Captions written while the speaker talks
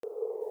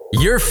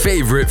Your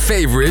favorite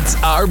favorites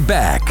are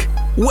back.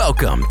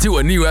 Welcome to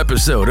a new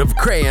episode of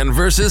Crayon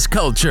vs.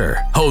 Culture,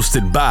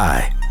 hosted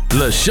by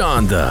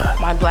LaShonda.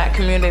 My black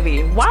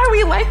community, why are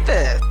we like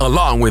this?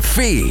 Along with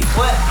Fee.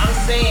 But I'm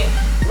saying,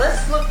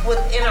 let's look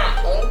within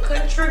our own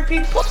country,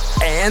 people.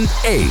 And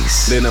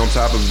Ace. Then on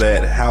top of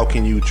that, how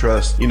can you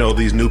trust,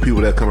 these new people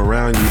that come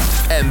around you?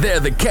 And they're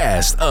the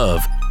cast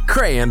of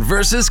Crayon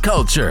vs.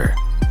 Culture.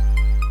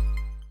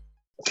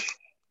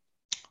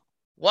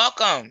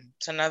 Welcome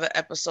to another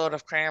episode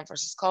of Crayon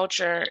vs.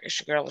 Culture.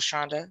 It's your girl,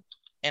 LaShonda,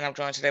 and I'm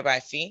joined today by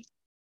Fee.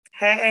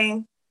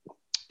 Hey.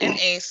 And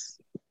Ace.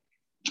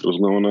 What's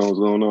going on?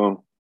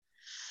 All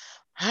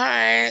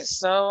right,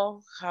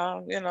 so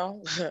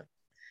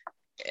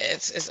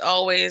it's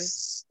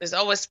always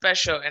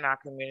special in our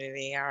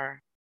community,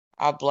 our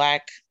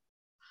Black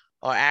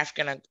or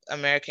African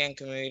American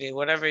community,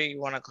 whatever you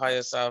want to call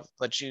yourself,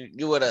 but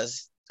you with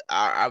us,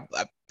 our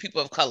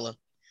people of color.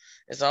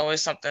 It's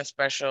always something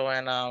special,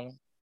 and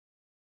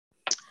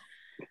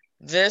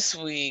this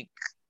week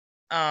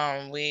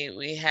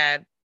we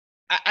had,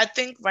 I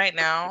think right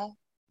now,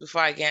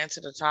 before I get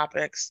into the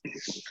topics,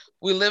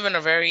 we live in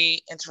a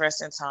very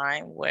interesting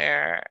time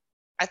where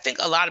I think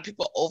a lot of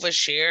people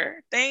overshare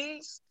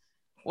things,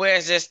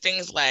 whereas there's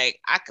things like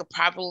I could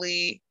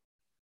probably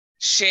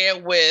share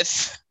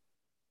with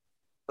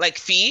like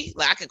Fee,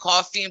 like I could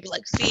call Fee and be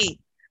like, Fee,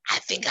 I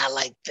think I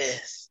like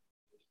this.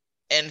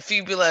 And Fee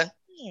be like,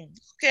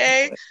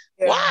 okay,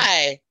 yeah.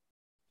 Why?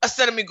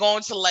 Instead of me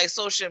going to like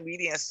social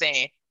media and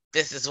saying,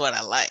 this is what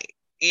I like,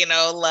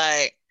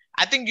 like,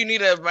 I think you need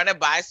to run it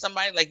by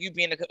somebody, like you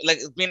being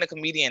a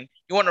comedian.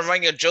 You want to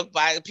run your joke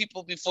by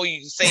people before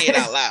you say it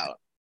out loud.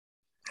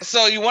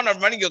 So you want to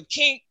run your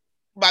kink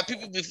by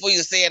people before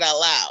you say it out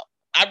loud.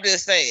 I'm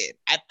just saying.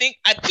 I think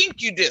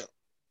you do.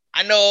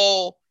 I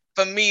know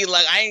for me,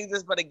 like I ain't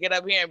just about to get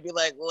up here and be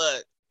like,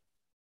 look,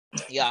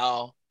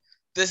 y'all,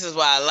 this is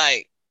what I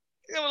like.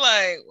 I'm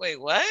like,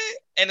 wait, what?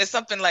 And it's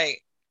something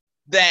like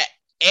that.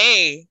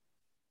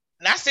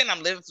 Not saying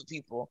I'm living for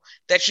people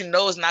that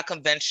is not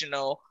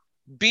conventional.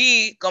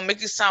 B, gonna make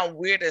you sound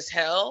weird as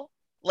hell.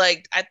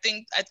 Like I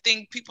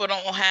think people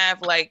don't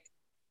have like,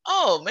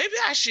 oh, maybe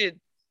I should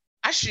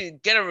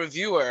get a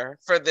reviewer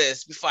for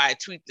this before I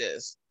tweet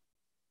this.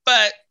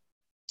 But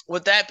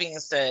with that being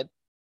said,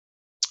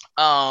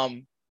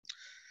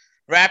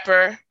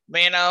 rapper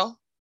Mano,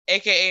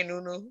 aka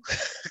Nunu,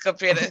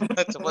 compared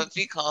to what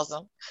Fee calls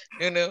him,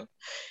 Nunu.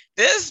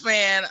 This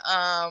man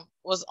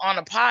was on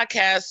a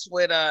podcast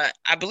with I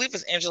believe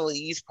it's Angela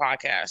Yee's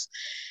podcast,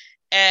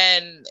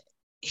 and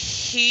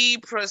he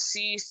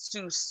proceeds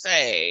to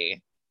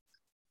say,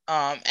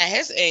 at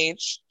his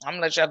age, I'm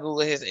gonna let y'all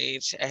Google his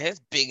age, at his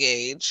big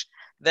age,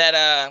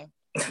 that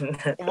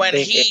when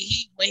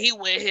he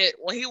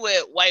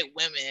with white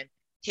women,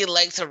 he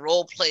likes to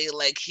role play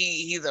like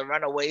he's a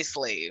runaway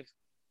slave.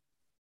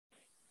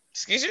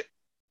 Excuse you?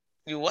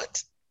 You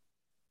what?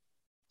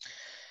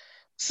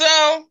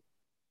 So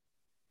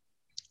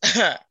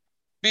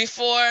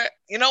before,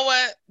 you know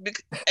what?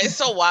 It's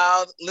so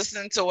wild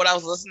listening to what I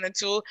was listening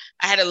to.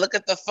 I had to look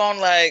at the phone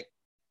like,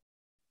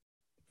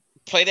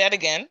 play that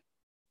again.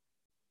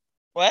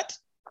 What?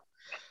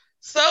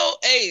 So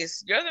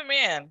Ace, you're the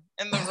man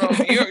in the room.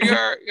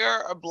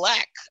 You're a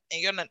Black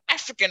and you're an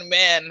African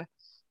man.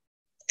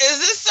 Is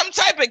this some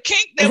type of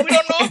kink that we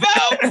don't know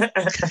about?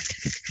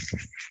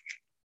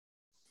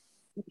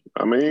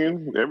 I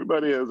mean,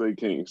 everybody has a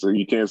kink, so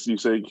you can't say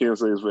it's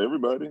for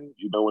everybody.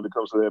 When it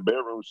comes to that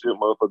bedroom shit,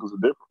 motherfuckers are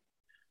different.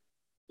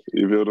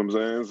 You feel what I'm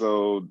saying?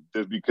 So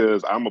just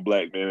because I'm a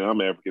Black man and I'm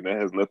African, that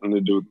has nothing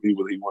to do with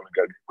what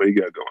he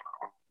got going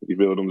on. You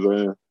feel what I'm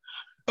saying?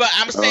 But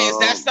I'm saying, is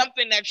that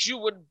something that you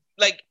would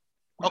like?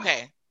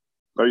 Okay,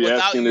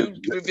 without you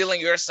revealing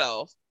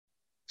yourself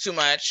too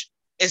much,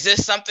 is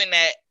this something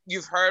that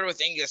you've heard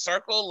within your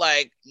circle?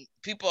 Like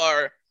people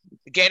are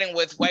getting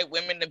with white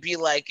women to be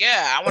like,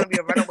 yeah, I want to be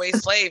a runaway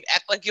slave.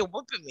 Act like you're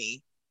whooping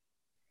me.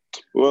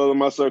 Well, in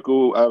my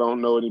circle, I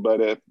don't know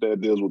anybody that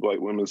deals with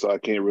white women, so I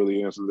can't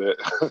really answer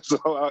that.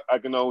 So I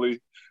can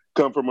only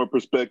come from a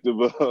perspective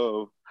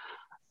of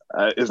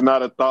it's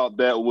not a thought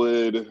that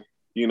would,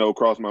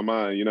 cross my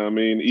mind. You know what I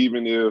mean?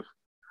 Even if,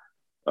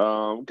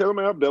 because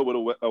I've dealt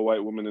with a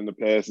white woman in the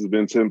past. It's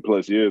been 10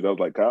 plus years. I was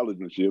like college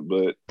and shit,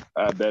 but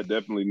that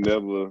definitely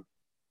never.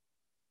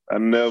 I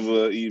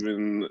never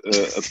even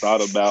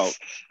thought about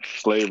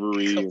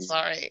slavery and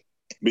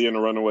being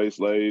a runaway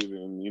slave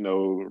and,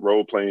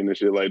 role playing and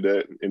shit like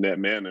that in that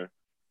manner.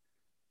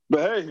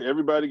 But hey,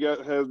 everybody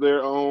has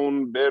their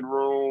own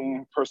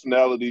bedroom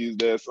personalities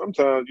that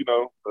sometimes,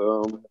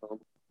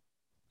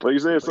 like you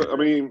said, so, I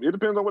mean, it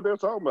depends on what they're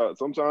talking about.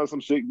 Sometimes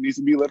some shit needs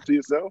to be left to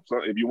yourself.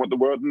 So if you want the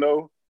world to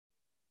know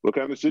what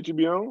kind of shit you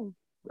be on,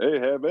 hey,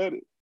 have at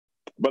it.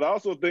 But I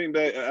also think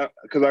that,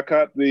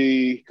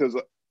 because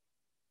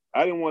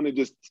I didn't want to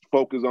just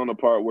focus on the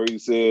part where he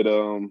said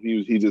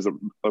he's just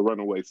a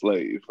runaway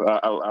slave.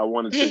 I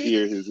wanted to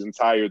hear his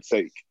entire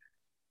take,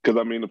 because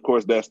I mean, of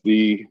course, that's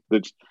the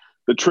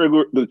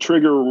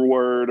trigger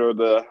word or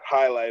the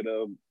highlight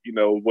of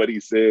what he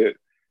said.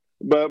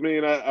 But I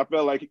mean, I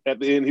felt like at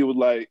the end he was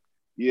like,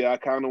 "Yeah, I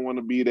kind of want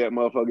to be that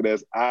motherfucker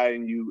that's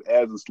eyeing you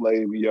as a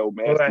slave, and your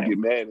master get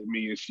mad at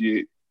me and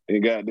shit,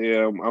 and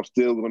goddamn, I'm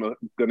still gonna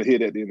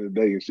hit at the end of the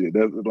day and shit."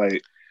 That's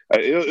like,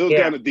 it was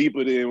kind of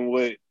deeper than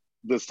what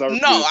the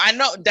surface. No, I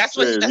know that's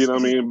what you know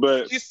what I mean.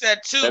 But he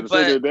said too. At the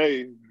end of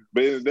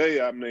the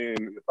day, I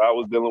mean, if I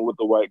was dealing with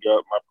a white girl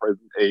at my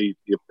present age,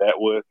 if that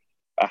was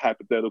a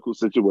hypothetical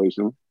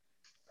situation,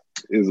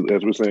 as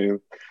we're saying,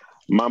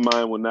 my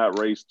mind would not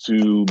race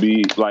to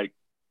be like,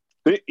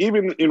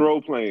 even in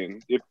role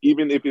playing,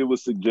 even if it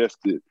was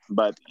suggested,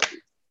 but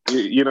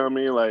you know what I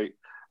mean? Like,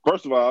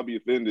 first of all, I'll be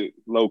offended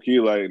low key,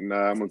 like,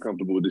 nah, I'm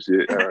uncomfortable with this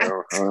shit.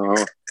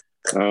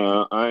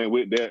 I ain't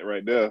with that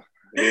right there.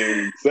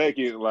 And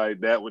second,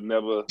 like, that would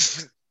never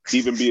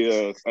even be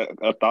a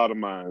thought of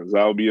mine. So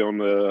I'll be on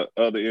the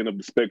other end of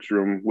the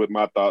spectrum with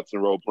my thoughts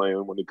and role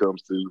playing when it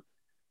comes to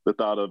the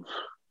thought of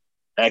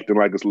acting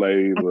like a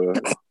slave.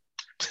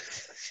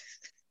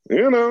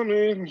 You know what I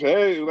mean?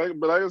 Hey,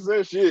 but like I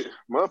said, shit,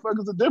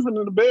 motherfuckers are different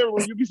in the bedroom.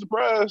 You'd be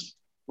surprised.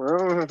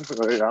 Well,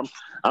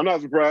 I'm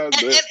not surprised,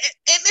 but and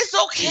it's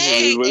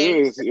okay.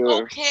 It's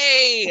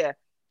okay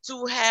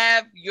to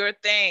have your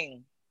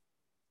thing,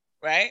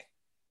 right?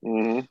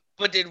 Mm-hmm.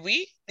 But did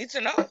we need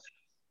to know?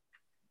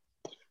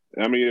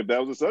 I mean, if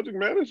that was a subject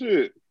matter,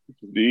 shit,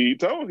 he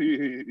told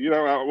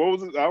what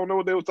was it? I don't know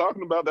what they were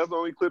talking about. That's the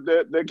only clip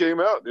that came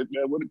out. That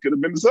could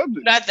have been the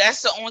subject.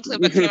 That's the only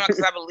clip that came out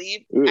because I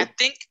believe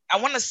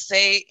I want to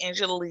say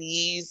Angela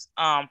Lee's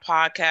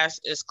podcast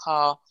is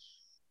called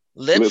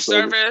Lip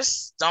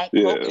Service. Don't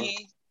quote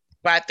me,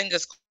 but I think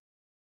it's.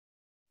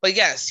 But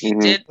yes, he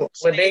did. Well,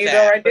 there you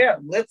go, right there.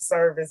 Lip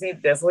service.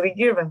 That's what he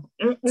giving.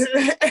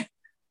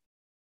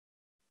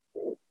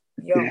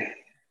 Yo.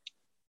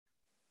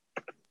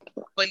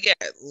 But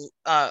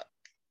yeah,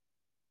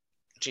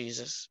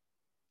 Jesus.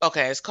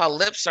 Okay, it's called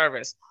Lip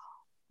Service.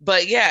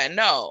 But yeah,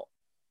 no.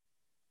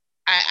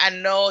 I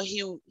know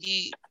he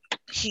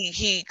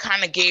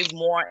kind of gave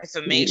more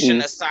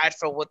information aside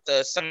from what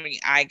the summary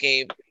I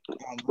gave.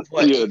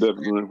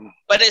 Definitely.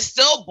 But it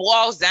still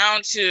boils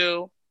down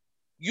to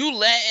you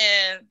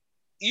letting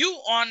you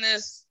on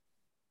this.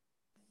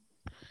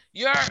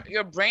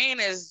 Your brain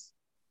is,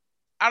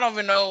 I don't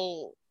even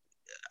know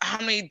how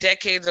many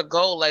decades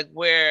ago, like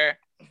where.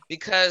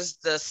 Because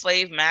the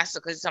slave master,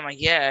 because I'm like,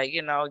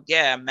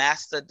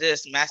 master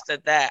this, master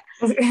that.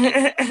 I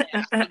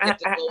get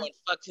to go and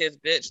fuck his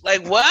bitch.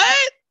 Like,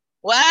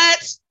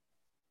 what?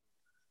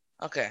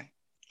 Okay.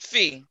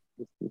 Fee.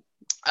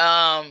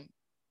 I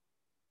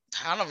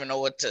don't even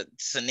know what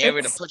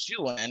scenario to put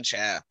you in,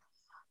 child.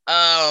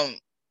 How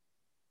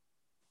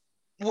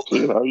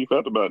you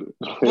felt about it?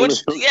 How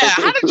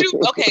did you?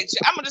 Okay,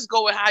 I'm gonna just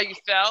go with how you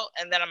felt,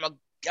 and then I'm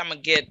gonna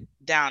get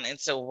down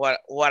into what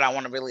I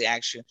want to really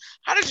ask you.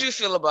 How did you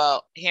feel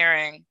about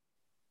hearing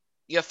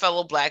your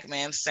fellow black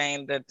man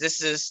saying that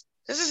this is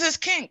his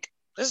kink?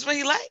 This is what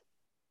he like?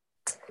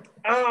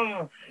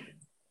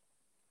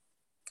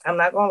 I'm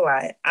not gonna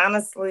lie.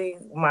 Honestly,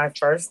 when I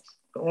first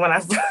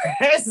watched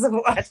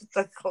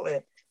the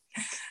clip,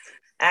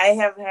 I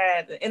have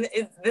had, and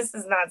this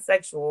is not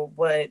sexual,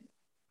 but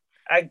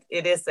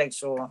it is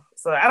sexual.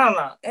 So I don't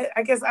know.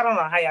 I guess I don't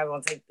know how y'all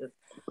gonna take this,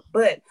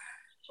 but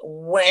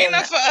when ain't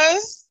enough for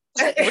us.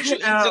 What you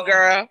into,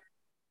 girl?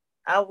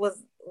 I was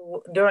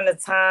during the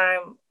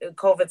time,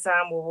 COVID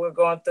time, where we're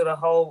going through the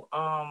whole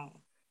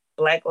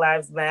Black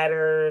Lives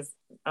Matters,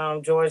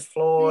 George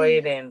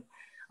Floyd, and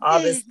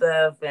all this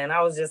stuff, and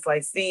I was just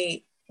like,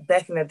 see,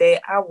 back in the day,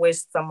 I wish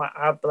some of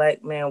our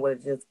black men would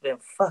have just been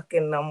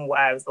fucking them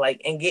wives,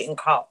 like, and getting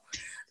caught,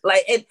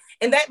 like,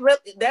 and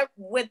that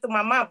went through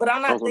my mind. But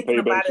I'm not thinking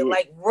about it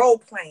like role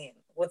playing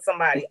with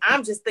somebody.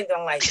 I'm just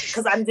thinking like,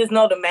 because I just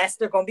know the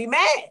master gonna be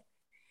mad.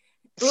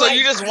 So like,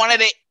 you just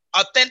wanted it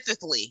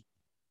authentically.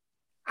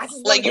 I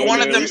just like you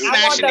wanted them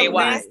smashing their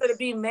wives. To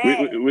be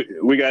mad.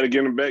 We got to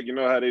get them back. You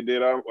know how they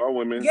did our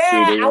women.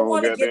 Yeah, I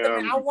want to get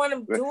them. I want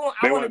them doing.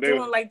 I want to do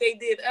them like they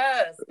did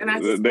us. And I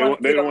just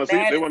want to get them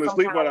mad. They want to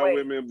sleep with our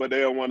women, but they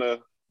don't want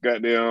to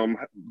goddamn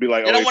be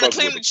like. They don't want to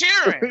clean the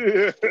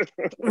cheering.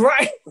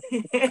 Right.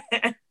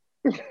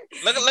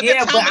 Look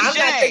at Tom and Jay.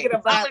 Not thinking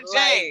about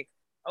like,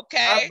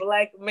 okay, a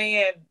black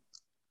man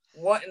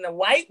wanting a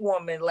white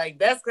woman, like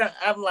that's gonna.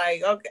 I'm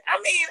like, okay.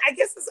 I mean, I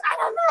guess I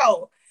don't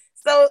know.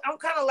 So I'm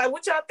kind of like,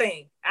 what y'all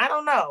think? I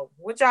don't know.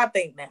 What y'all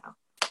think now?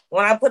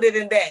 When I put it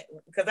in that,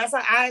 because that's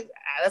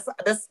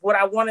what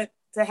I wanted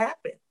to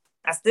happen.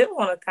 I still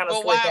want to kind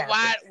of. But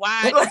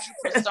why did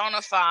you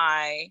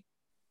personify?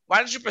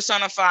 Why did you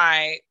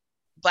personify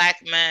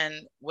black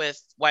men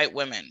with white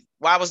women?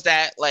 Why was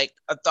that like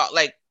a thought?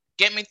 Like,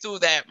 get me through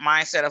that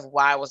mindset of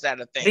why was that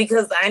a thing?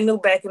 Because I knew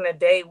back in the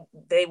day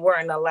they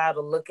weren't allowed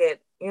to look at,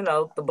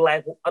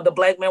 the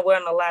black men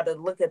weren't allowed to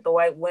look at the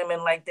white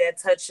women like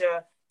that, touch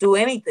her, do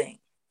anything.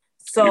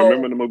 So you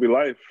remember the movie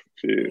Life?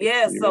 Shit.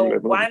 Yeah. So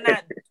why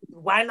not?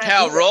 Why not?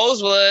 Hell,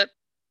 Rosewood.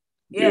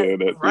 Yeah,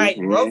 right.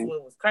 Mm-hmm.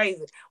 Rosewood was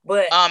crazy,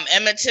 but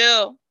Emmett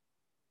Till.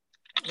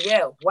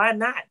 Yeah, why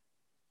not?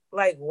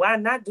 Like, why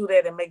not do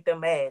that and make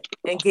them mad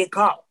and get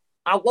caught?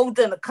 I want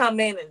them to come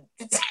in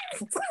and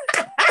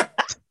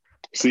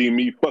see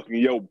me fucking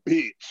your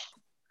bitch.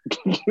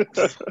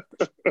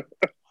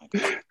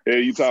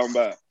 Hey, you talking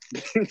about?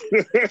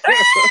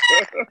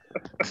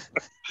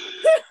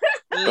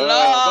 But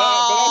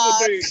I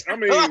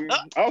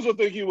also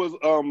think he was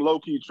low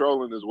key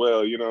trolling as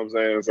well. You know what I'm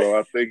saying? So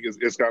I think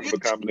it's kind of a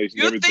combination.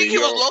 You think he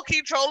was low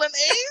key trolling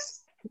Ace?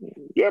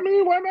 Yeah, I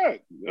mean, why not?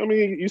 I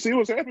mean, you see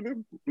what's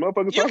happening.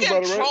 Motherfuckers talk about it,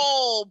 right? You can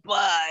troll,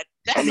 but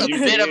that's a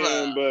bit of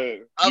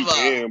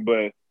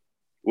a.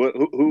 But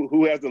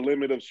who has the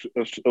limit of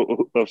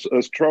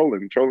us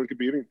trolling? Trolling could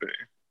be anything.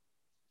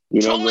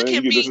 You know trolling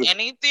can be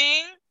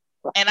anything.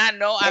 And I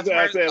know I've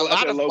heard a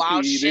lot of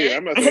wild shit.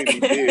 I'm not saying he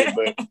did,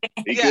 but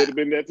he could have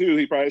been that too.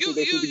 He probably said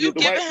that to get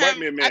the white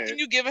man mad. I think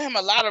you're giving him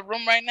a lot of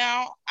room right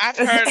now. I've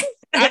heard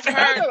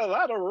a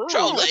lot of room.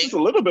 Trolling. That's just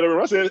a little bit of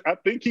room. I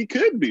think he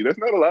could be. That's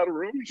not a lot of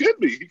room. He could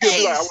be. He could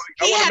be like,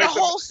 he had a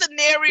whole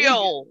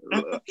scenario.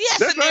 He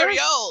had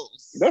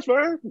scenarios. Fine. That's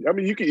fine. I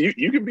mean, you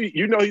can be.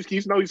 You know, he's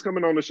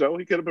coming on the show.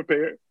 He could have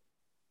prepared.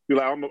 Be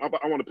like, I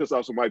want to piss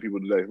off some white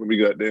people today. Let me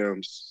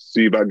goddamn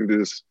see if I can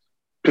just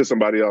piss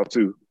somebody off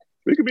too.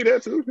 It could be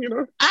that too, you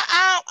know.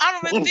 I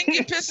don't really think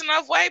you're pissing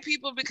off white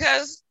people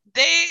because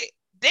they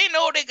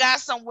know they got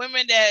some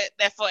women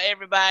that for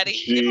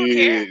everybody. They don't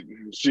care.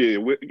 Shit.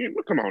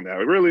 Come on now,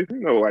 really?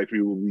 You know, white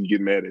people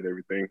get mad at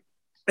everything.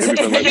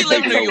 He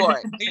live in New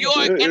York. New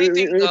York,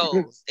 anything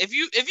goes. If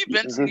you've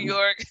been to New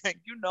York,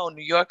 you know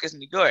New York is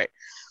New York.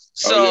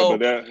 So,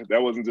 but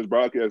that wasn't just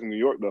broadcast in New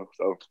York though.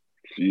 So,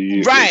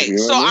 right. You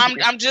know so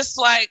I'm just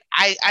like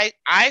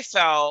I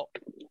felt.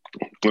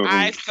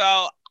 I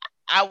felt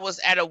I was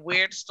at a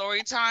weird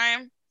story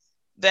time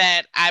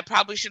that I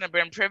probably shouldn't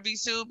have been privy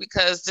to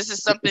because this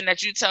is something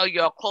that you tell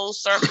your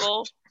close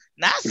circle,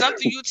 not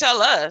something you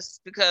tell us.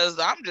 Because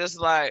I'm just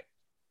like,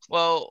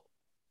 well,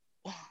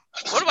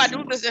 what do I do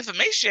with this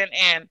information?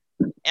 And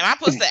am I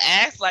supposed to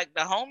ask like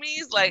the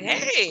homies, like,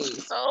 hey,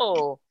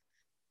 so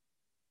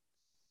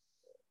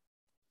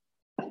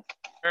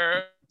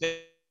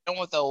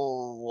with a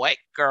white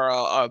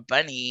girl or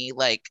bunny,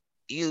 like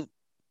you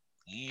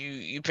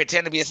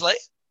pretend to be a slave?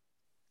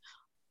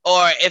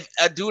 Or if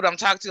a dude I'm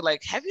talking to,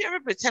 like, have you ever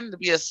pretended to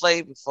be a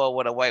slave before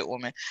with a white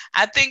woman?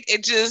 I think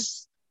it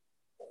just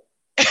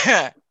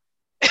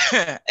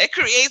it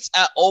creates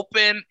an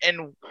open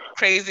and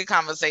crazy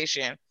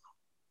conversation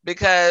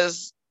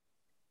because,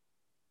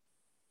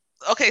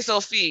 okay,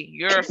 Sophie,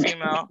 you're a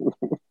female.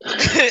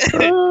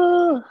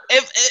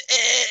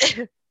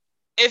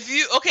 if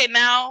you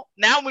now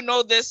we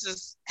know this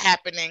is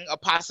happening or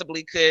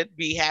possibly could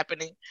be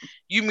happening.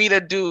 You meet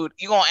a dude,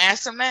 you gonna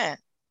ask him that?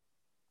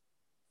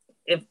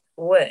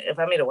 If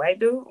I meet a white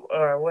dude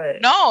or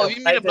what? No, if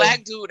you meet a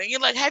black dude and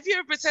you're like, have you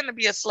ever pretended to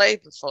be a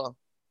slave before?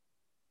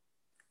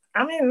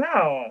 I mean,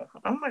 no.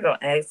 I'm not gonna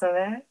ask him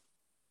that.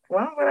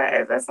 Why would I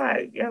ask? That's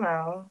not, you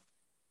know.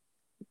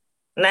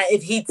 Now,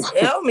 if he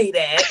tell me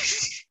that,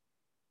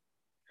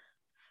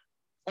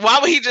 why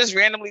would he just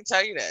randomly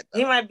tell you that? Though?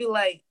 He might be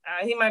like,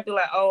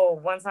 oh,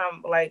 one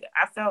time, like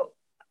I felt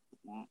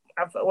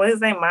what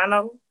his name,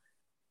 Mano.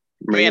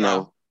 He'd be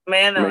like,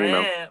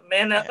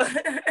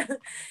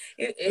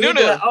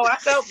 oh, I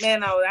felt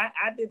Mano.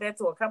 I did that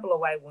to a couple of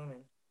white women.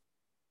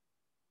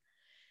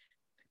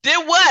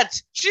 Did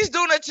what? She's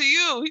doing it to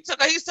you. He's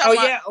talking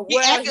about, he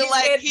acting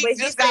like he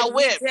just got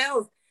whipped.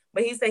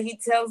 But he said he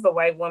tells the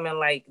white women,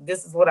 like,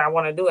 this is what I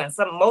want to do. And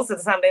most of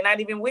the time, they're not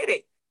even with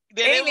it.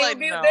 They don't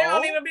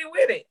even be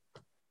with it.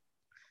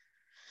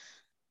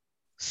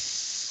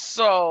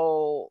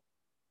 So,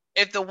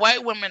 if the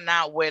white women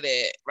not with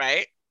it,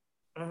 right?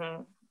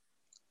 Mm-hmm.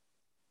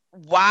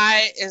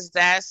 Why is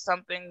that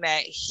something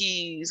that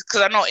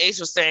because I know Ace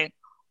was saying,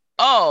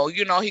 oh,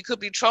 you know, he could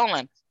be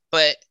trolling,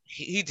 but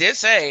he did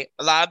say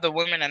a lot of the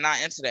women are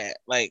not into that.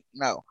 Like,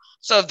 no.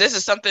 So if this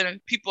is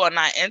something people are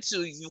not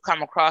into, you've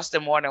come across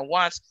them more than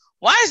once.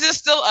 Why is this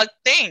still a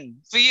thing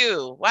for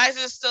you? Why is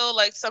this still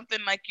like something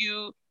like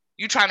you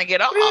trying to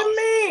get off? What do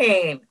you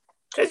mean?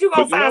 Because you're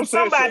going to find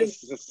somebody.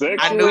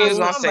 I knew you was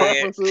going to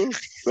say it.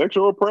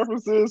 Sexual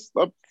preferences.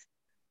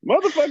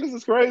 Motherfuckers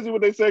is crazy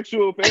with their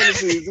sexual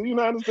fantasies. Do you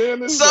not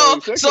understand this?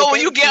 So when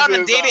you get on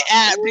a dating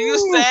app, do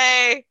you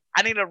say,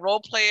 I need a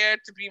role player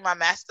to be my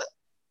master?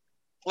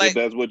 Like, if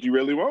that's what you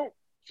really want.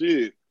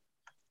 Shit.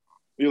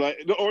 You like,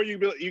 or you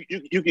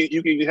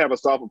can have a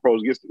soft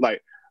approach.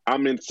 Like,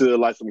 I'm into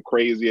like some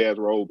crazy ass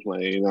role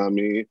playing. I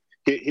mean,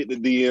 hit the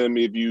DM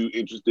if you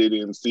interested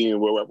in seeing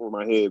where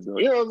my head's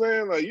going. You know what I'm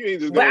saying? Like, you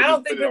ain't just. But I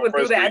don't think people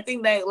do that. I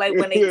think that like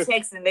when they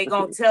text and they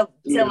gonna tell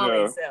on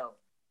themselves.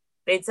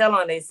 They tell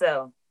on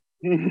themselves.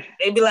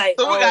 They be like,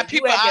 so we got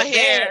people out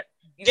here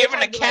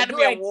giving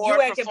Academy Award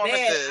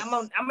performances. I'm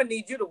gonna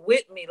need you to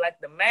whip me like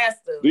the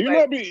master. Do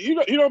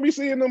you don't be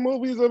seeing the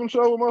movies of them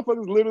show where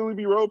motherfuckers literally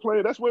be role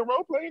playing? That's what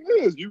role playing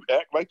is. You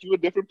act like you a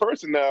different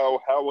person now.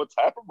 What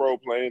type of role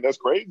playing? That's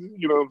crazy.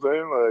 You know what I'm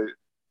saying? Like,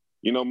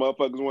 You know,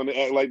 motherfuckers want to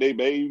act like they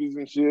babies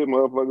and shit.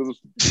 Motherfuckers,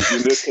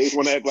 in this case,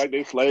 want to act like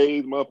they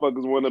slaves.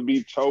 Motherfuckers want to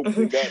be choked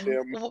and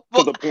goddamn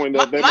to the point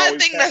that they my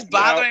always thing that's passing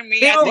out. bothering me.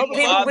 People I think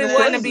be all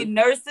wanting to this. be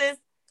nurses.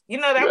 You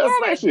know, that Yeah, was all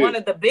that like shit. one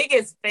of the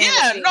biggest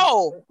fantasies.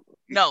 No,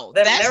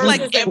 The that's nurses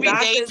like and everyday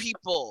doctors-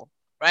 people,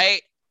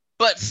 right?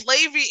 But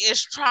slavery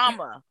is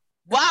trauma.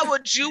 Why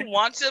would you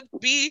want to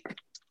be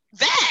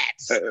that?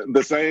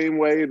 The same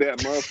way that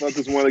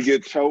motherfuckers want to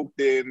get choked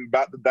and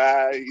about to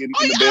die in the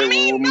I bedroom.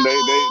 mean, no.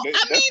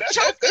 That's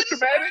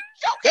traumatic.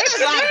 Choking is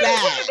not What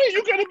bad. you mean?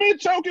 You could have been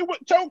choked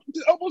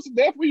almost to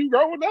death when you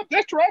growing up.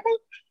 That's trauma.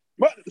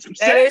 But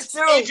That is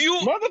true. If you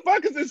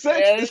motherfuckers in sex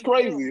That is is true.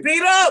 crazy.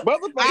 Beat up.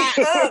 Motherfuckers.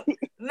 Beat up.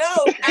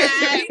 No,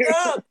 beat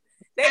up.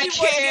 They I be want to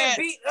can't. get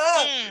beat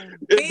up.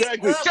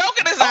 Exactly. Beat up.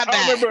 Choking is not I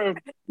bad.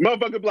 remember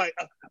motherfucker be like,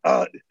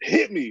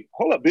 hit me.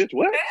 Hold up, bitch.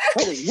 What?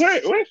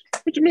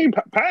 What you mean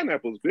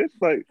pineapples, bitch?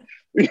 Like,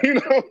 you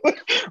know,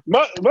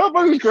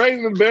 motherfuckers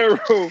crazy in the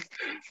bedroom.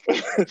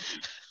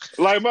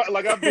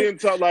 like I've been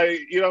taught, like,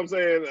 you know what I'm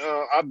saying?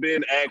 I've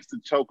been asked to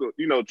choke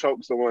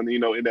someone, you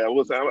know, in that.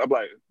 I'm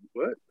like,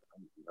 what?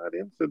 I'm not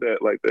into that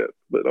like that,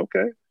 but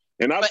okay.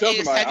 And I tell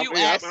them, Have you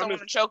asked someone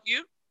to choke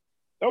you?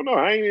 Oh no,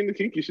 I ain't into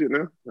kinky shit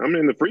now. I'm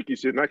into freaky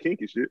shit, not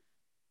kinky shit.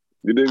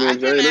 You dig what I'm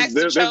I've been saying? asked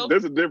to choke.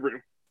 There's a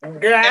difference.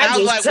 Girl, I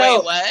was like,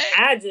 wait, what?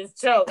 I just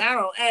choke. I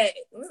don't act.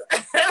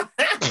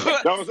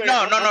 No, I'm saying,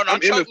 No.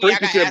 I'm into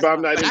freaky shit, but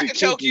I'm not into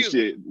choke kinky you.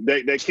 shit.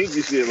 That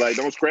kinky shit, like,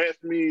 don't scratch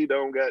me,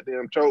 don't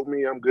goddamn choke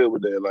me. I'm good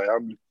with that. Like,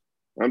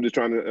 I'm just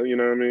trying to, you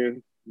know what I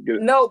mean?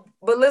 No,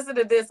 but listen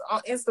to this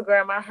on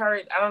Instagram. I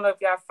don't know if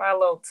y'all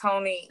follow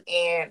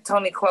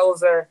Tony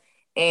Closer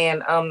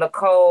and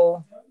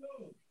Nicole.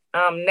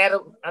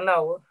 Natalie, I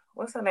know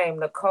what's her name,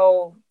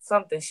 Nicole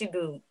something. She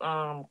do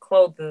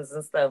clothings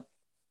and stuff,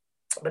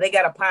 but they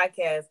got a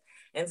podcast.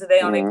 And today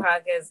on their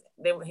podcast,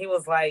 he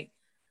was like,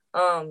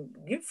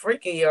 "You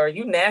freaky or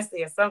you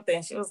nasty or something."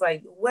 And she was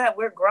like, "What?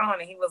 We're grown."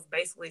 And he was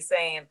basically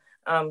saying,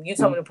 "You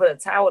told me to put a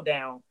towel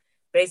down."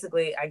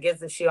 Basically, I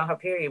guess if she on her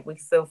period, we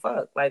can still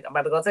fuck. Like, I'm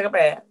about to go take a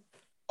bath.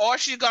 Or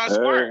she's gonna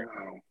squirt.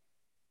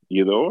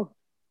 Either or.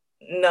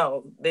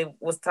 No, they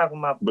was talking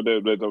about. But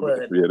that's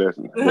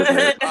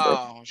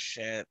Oh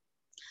shit!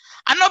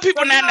 I know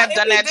people now that have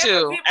done that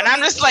too, and I'm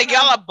just like,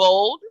 y'all are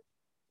bold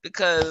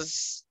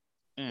because.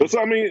 But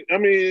so I mean, yeah,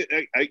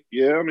 that's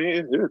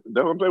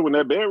what I'm saying. When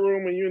that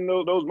bedroom, when you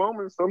know those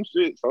moments, some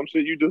shit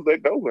you just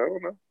let go. I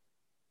don't know.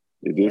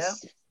 It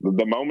just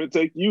the moment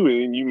take you,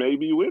 and you may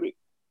be with it.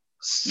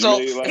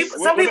 So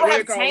some people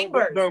have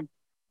chambers.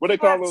 What they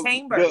call them?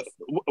 Chambers.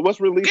 What's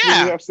released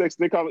when you have sex?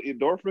 They call it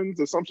endorphins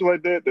or something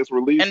like that. That's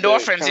released.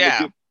 Endorphins,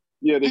 yeah.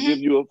 They give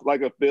you a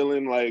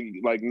feeling like you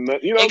know.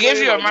 It gives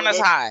you a runner's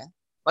high,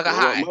 like a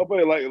high.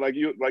 Like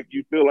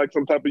you feel like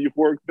some type of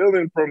euphoric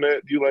feeling from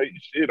that. You like,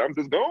 shit, I'm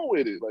just going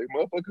with it. Like,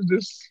 motherfuckers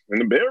just in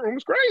the bedroom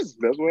is crazy.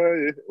 That's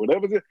why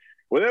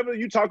whatever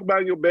you talk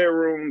about in your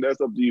bedroom, that's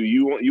up to you.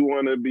 You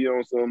want to be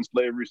on some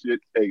slavery shit?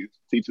 Hey,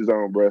 teach his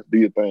own, bro. Do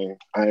your thing.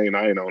 I ain't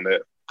on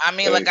that. I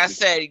mean, like I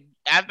said,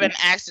 I've been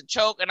asked to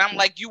choke, and I'm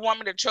like, you want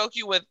me to choke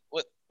you with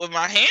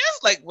my hands,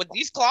 like with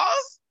these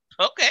claws?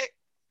 Okay.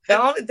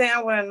 The only thing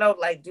I want to know,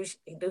 like, do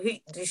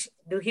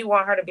he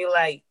want her to be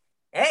like,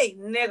 "Hey,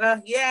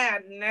 nigga, yeah,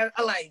 nigga,"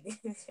 like?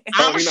 He's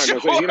not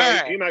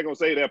gonna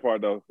say that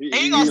part though. He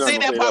ain't gonna say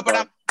that part,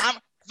 but I'm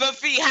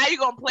Vivi, how you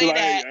gonna play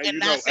that and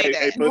not say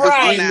that?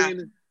 Right.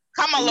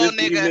 Come on, little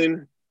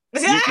nigga.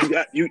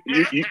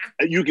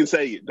 You can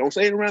say it. Don't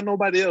say it around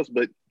nobody else,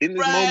 but in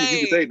this moment, you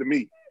can say it to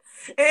me.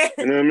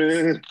 You know what I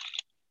mean?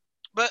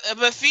 But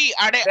Fee,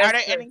 are there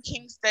any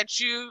kinks that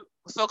you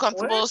feel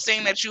comfortable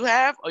saying that you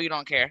have, or you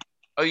don't care,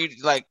 or you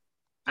like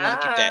you want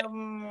to keep that? I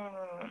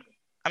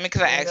mean,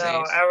 because I asked.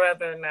 No, I'd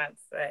rather not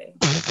say.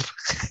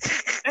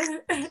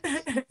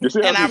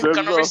 And I'm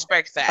gonna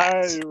respect that.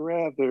 I'd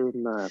rather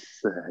not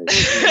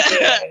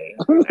say.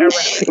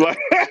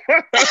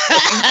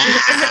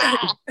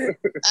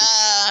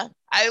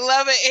 I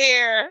love it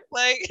here.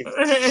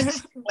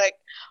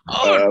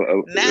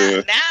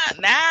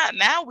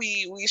 Now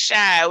we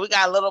shy. We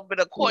got a little bit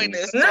of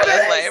coyness. No,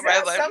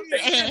 that's something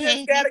you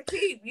just gotta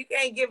keep. You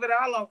can't give it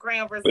all on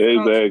Crayon versus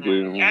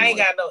Exactly. I ain't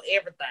got to know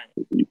everything.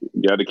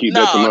 You got to keep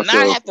that to myself. No,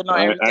 not have to know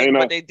everything,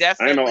 but they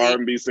definitely. I ain't no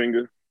R&B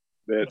singer.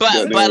 But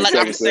like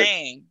I'm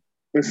saying,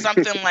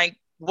 something like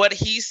what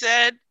he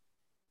said,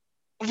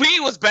 we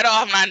was better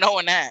off not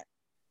knowing that.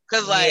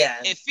 Cause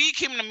if he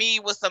came to me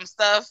with some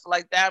stuff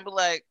like that, I'd be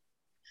like,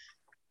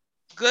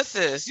 good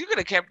sis, you could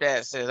have kept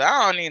that, sis.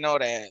 I don't even know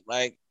that.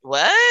 Like,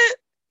 what?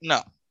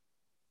 No.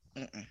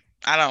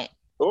 I don't.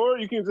 Or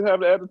you can just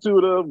have the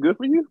attitude of good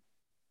for you.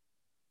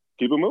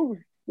 Keep it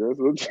moving. I'll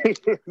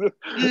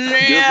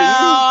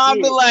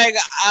be like,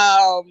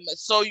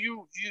 so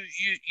you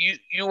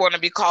want to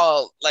be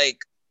called like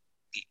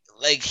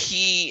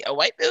he a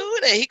white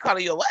dude and he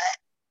calling you a what?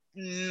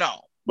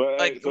 No. But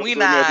like so, we so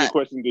not. Let me ask you a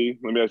question, D.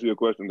 Let me ask you a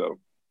question though.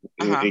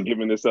 In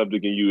given this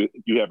subject and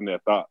you having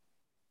that thought,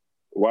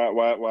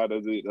 why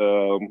does it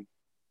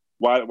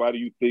why do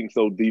you think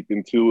so deep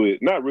into it?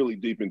 Not really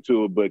deep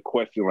into it, but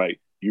question like,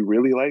 you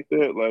really like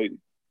that? Like,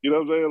 you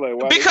know what I'm saying? Like,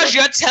 why? Because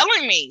you're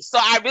telling me, so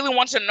I really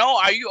want to know: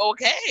 are you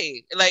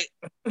okay? Like,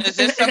 is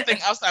there something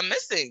else I'm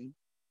missing?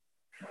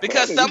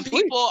 Because some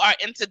people are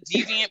into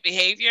deviant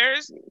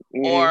behaviors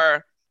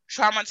or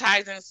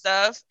traumatizing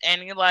stuff,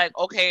 and you're like,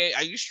 okay,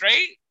 are you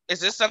straight? Is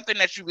this something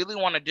that you really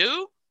want to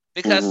do?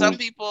 Because some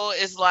people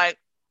is like,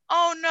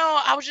 oh no,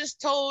 I was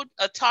just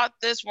taught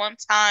this one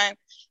time,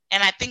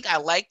 and I think I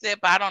liked it,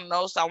 but I don't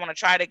know, so I want to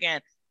try it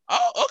again.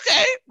 Oh,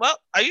 okay. Well,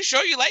 are you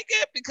sure you like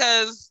it?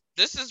 Because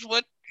this is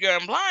what you're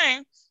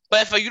implying.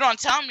 But if you don't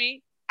tell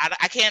me,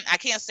 I can't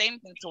say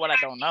anything to what I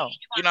don't know.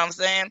 You know what I'm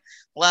saying?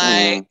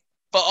 Like,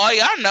 for all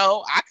y'all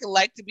know, I could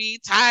like to be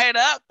tied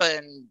up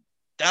and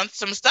done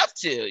some stuff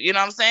too. You know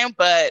what I'm saying?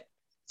 But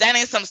that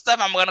ain't some stuff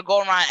I'm gonna go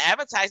around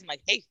advertising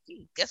like, hey,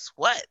 guess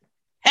what?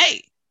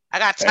 Hey, I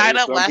got tied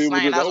up last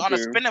night and I was on a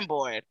spinning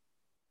board.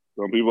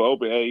 Some people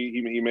open. Hey,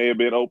 he may have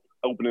been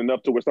opening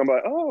up to where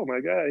somebody, oh my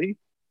God,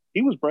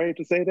 he was brave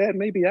to say that.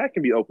 Maybe I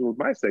can be open with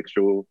my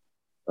sexual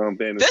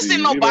fantasies. This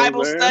ain't no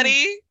Bible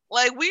study.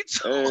 Like, we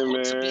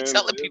told to be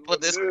telling people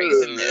this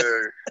craziness.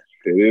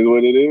 It is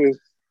what it is.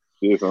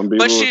 Yeah, some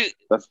people.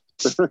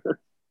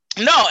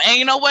 No, and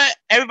you know what?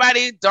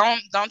 Everybody,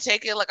 don't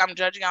take it like I'm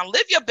judging on.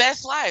 Live your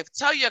best life.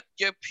 Tell your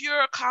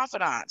pure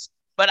confidants.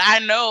 But I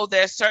know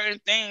there's certain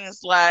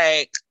things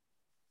like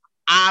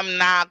I'm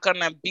not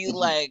gonna be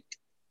like,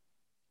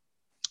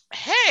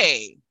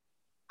 hey,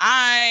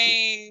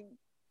 I'm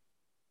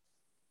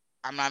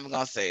not even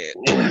gonna say it.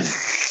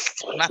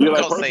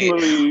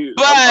 Personally,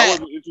 I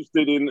wasn't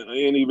interested in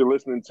even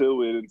listening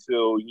to it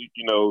until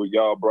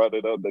y'all brought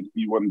it up that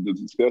you wanted to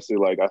discuss it.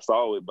 Like, I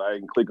saw it, but I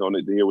didn't click on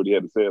it to hear what he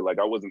had to say. Like,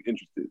 I wasn't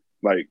interested.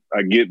 Like,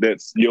 I get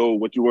that's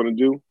what you want to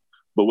do,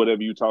 but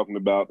whatever you're talking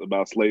about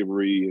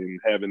slavery and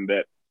having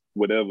that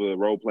whatever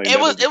role playing, it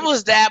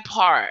was that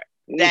part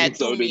that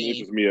so it didn't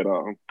interest me at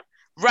all.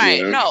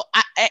 Right? Yeah. No,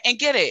 and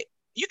get it.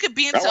 You could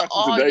be into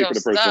all your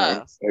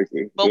stuff,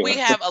 but we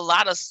have a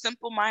lot of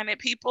simple-minded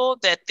people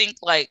that think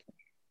like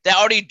they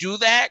already do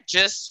that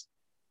just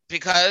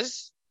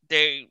because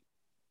they're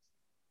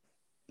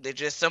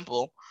just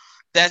simple.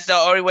 That's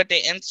already what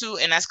they're into,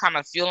 and that's kind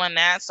of fueling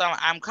that. So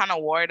I'm kind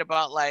of worried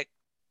about, like,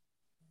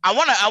 I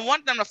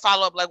want them to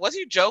follow up. Like, was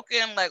he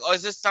joking? Like, or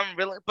is this something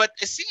really? But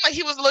it seemed like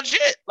he was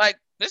legit. Like,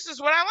 this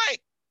is what I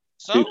like.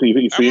 So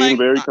he seemed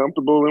very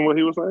comfortable in what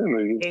he was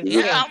saying.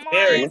 I'm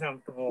very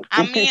comfortable.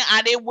 I mean,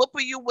 are they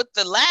whooping you with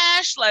the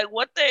lash? Like,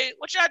 what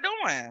y'all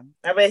doing?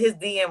 I bet his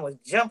DM was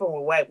jumping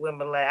with white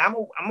women. Like, I'm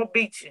gonna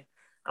beat you.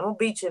 I'm gonna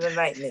beat you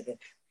tonight, nigga.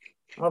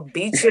 I'm gonna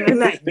beat you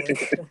tonight,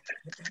 nigga.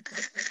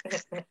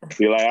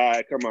 You're like, all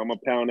right, come on, I'm gonna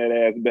pound that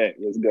ass back.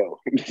 Let's go.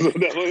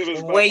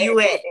 Where you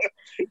at?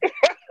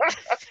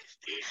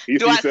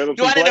 Do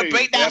I need to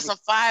break down some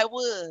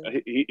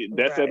firewood?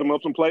 That set him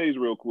up some plays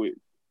real quick.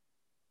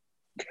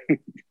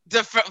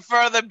 To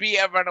further be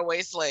a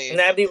runaway slave.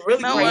 Now, it'd be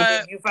really crazy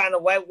if you find a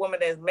white woman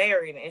that's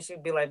married and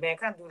she'd be like, man,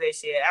 can't do that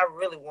shit. I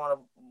really want a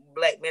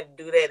black man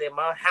to do that in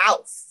my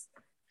house.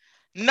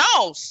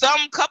 No,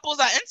 some couples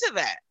are into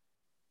that.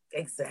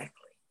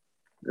 Exactly.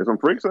 There's some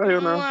freaks out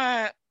here now.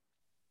 What?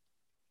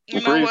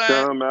 Some freaks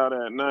come out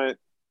at night.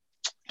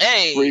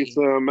 Hey. Freaks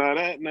come out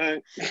at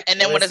night.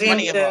 And then when there's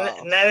money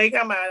involved. Now they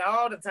come out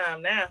all the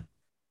time now.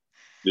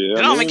 Yeah,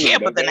 they don't even care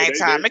about the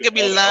nighttime. It could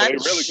be lunch. They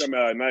really come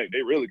out at night.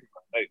 They really come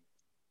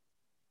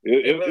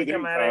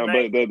out at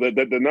night.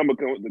 But the number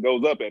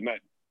goes up at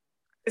night.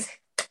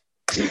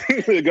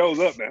 It goes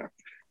up now.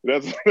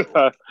 That's a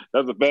fact.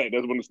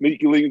 That's when the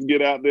sneaky links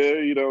get out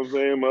there. You know what I'm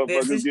saying?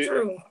 Motherfuckers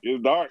true.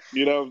 It's dark.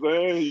 You know what I'm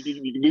saying?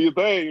 You can do your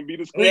thing and be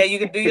discreet. Yeah, you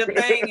can do your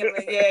thing.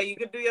 You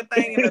can do your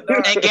thing in the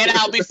dark and get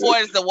out before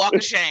it's the walk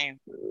of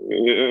shame.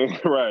 Yeah,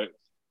 right.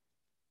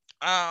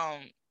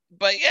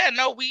 But yeah,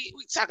 no, we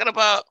talking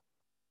about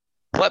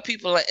what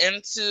people are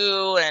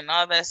into and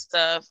all that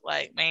stuff.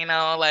 Like,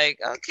 like,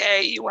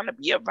 okay, you want to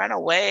be a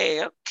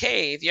runaway.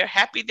 Okay, if you're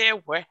happy there,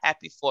 we're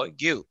happy for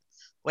you.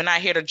 We're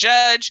not here to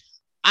judge.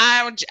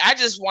 I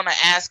just want to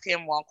ask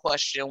him one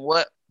question.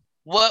 What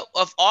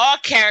of all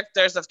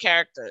characters,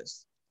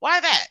 why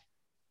that?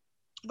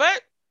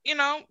 But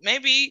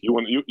maybe you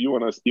want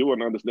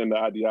to understand the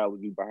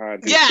ideology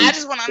behind it. Yeah, I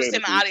just want to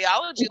understand the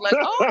ideology. Like,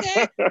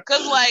 okay,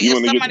 because like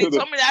if somebody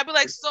told me that, I'd be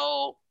like,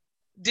 so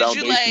did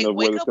you like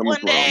wake up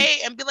one day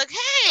and be like,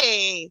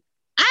 hey,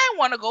 I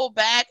want to go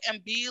back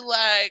and be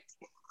like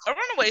a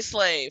runaway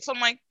slave from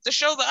like the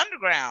show The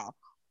Underground,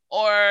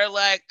 or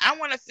like I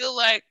want to feel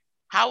like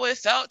how it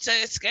felt to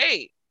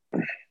escape.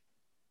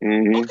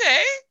 Mm-hmm.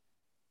 Okay,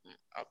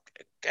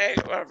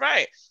 all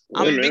right.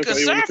 I'm gonna be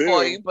concerned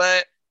for you,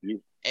 but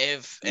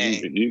if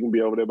you can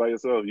be over there by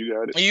yourself, you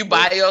got it. You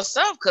by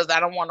yourself, because I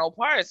don't want no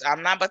parts.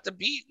 I'm not about to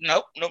be.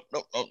 Nope.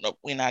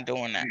 We're not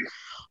doing that.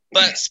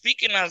 But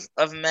speaking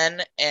of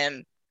men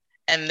and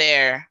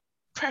their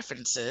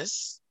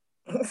preferences,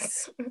 we're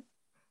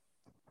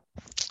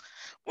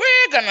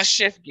gonna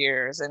shift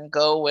gears and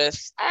go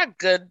with our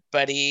good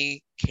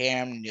buddy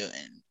Cam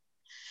Newton.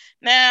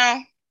 Now,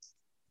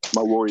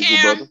 my Warriors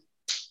brother.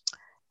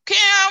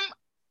 Cam,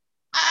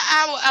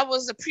 I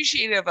was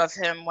appreciative of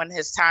him when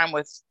his time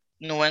with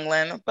New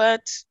England,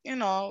 but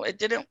it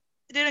didn't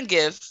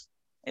give.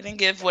 It didn't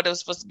give what it was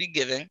supposed to be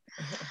giving.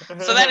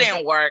 So that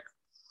didn't work.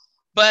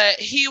 But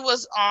he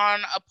was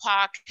on a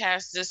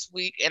podcast this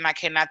week, and I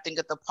cannot think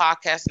of the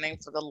podcast name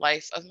for the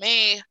life of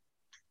me.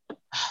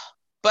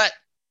 But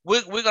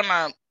we're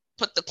gonna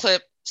put the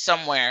clip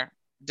somewhere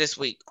this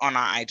week on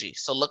our IG,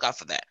 so look out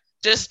for that.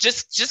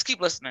 Just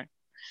keep listening.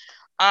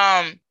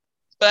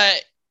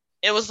 But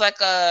it was like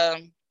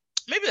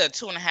maybe a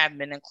 2.5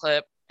 minute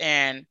clip,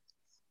 and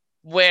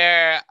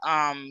where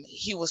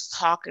he was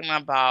talking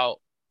about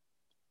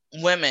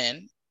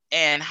women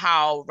and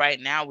how right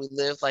now we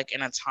live like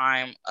in a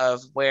time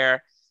of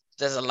where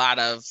there's a lot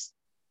of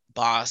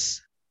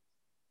boss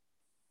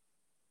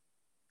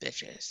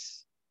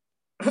bitches.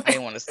 I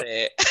didn't want to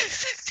say it.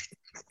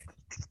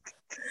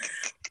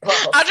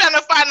 I'm trying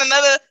to find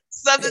another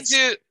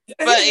substitute,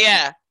 but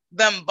yeah,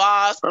 them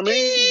boss. I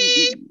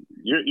mean,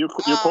 you're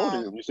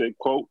quoting him. You say,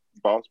 quote,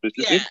 boss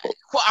bitches. Yeah,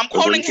 I'm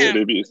quoting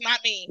him. It's not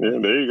me. Yeah,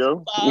 there you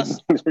go.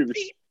 Boss.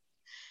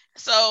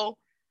 So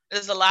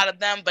there's a lot of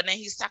them, but then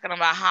he's talking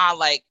about how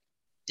like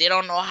they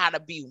don't know how to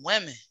be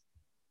women.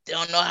 They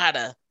don't know how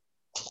to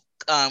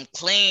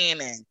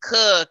clean and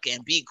cook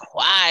and be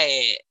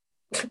quiet.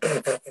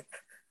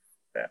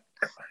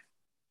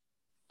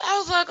 I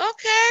was like,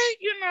 okay,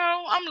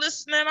 I'm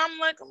listening. I'm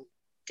like,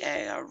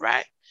 okay, all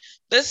right.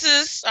 This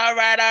is all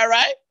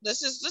right.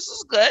 This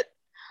is good.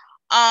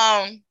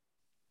 And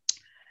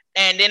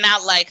then I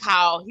like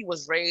how he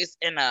was raised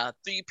in a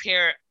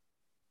three-parent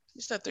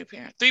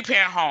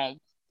home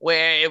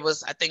where it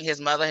was, I think,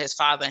 his mother, his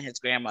father, and his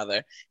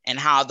grandmother, and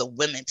how the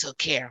women took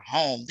care of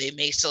home. They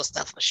made sure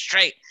stuff was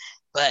straight.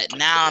 But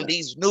now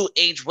these new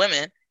age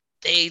women,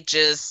 they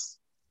just,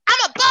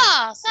 I'm a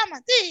boss, I'm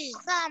this,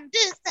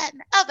 that,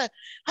 and the other.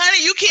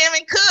 Honey, you can't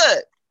even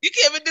cook. You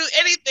can't even do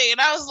anything.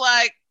 And I was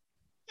like,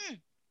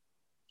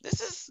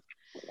 this is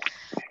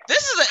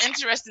an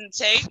interesting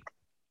take.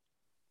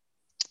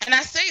 And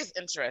I say it's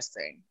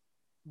interesting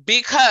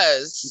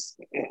because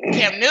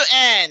Cam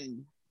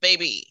Newton,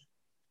 baby,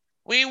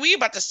 we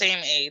about the same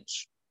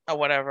age or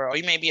whatever, or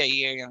you may be a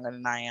year younger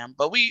than I am,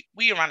 but we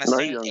around the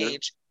same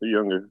age. He's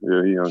younger.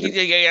 Yeah, he's younger. He's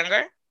a year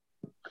younger?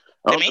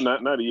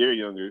 Not a year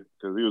younger,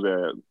 because he was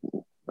at,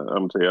 I'm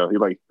going to tell you, he's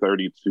like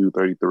 32,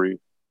 33.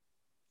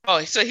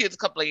 Oh, so he was a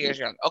couple of years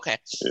younger. Okay.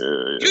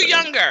 Yeah. You're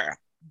younger.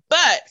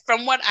 But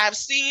from what I've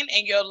seen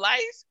in your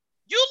life,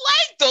 you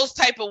like those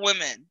type of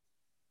women.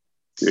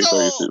 Yeah,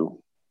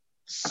 32.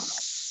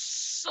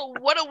 So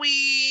what are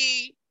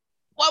we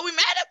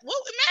mad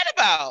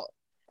about?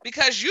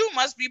 Because you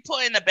must be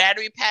putting the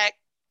battery pack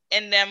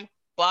in them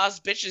boss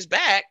bitches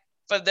back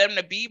for them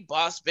to be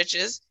boss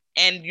bitches,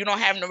 and you don't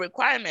have no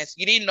requirements.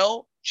 You didn't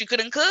know she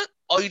couldn't cook,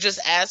 or you just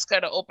asked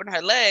her to open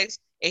her legs,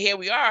 and here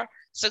we are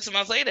 6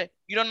 months later.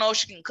 You don't know if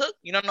she can cook.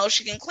 You don't know if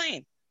she can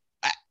clean.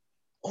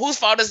 Whose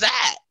fault is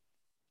that?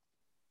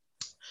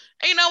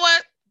 And you know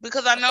what?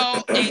 Because I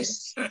know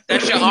Ace,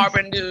 that's your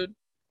Auburn dude.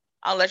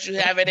 I'll let you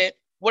have it.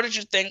 What did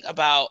you think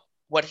about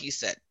what he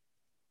said?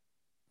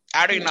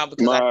 I already know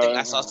because I think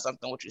I saw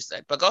something what you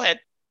said. But go ahead.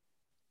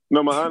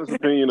 No, my honest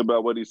opinion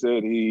about what he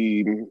said,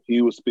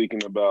 he was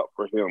speaking about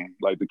for him.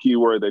 Like the key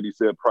word that he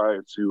said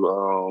prior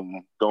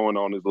to going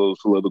on his little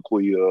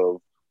soliloquy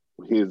of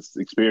his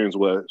experience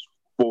was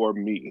for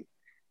me.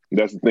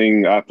 That's the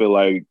thing I feel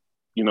like,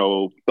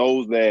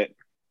 those that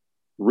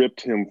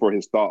ripped him for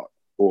his thought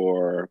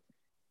or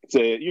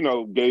said,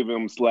 gave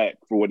him slack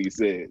for what he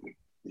said.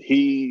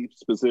 He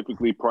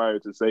specifically, prior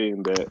to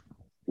saying that,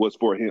 was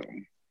for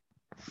him.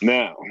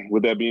 Now,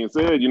 with that being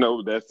said,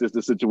 that's just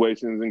the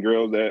situations and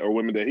girls that or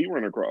women that he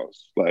run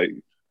across. Like,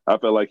 I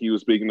felt like he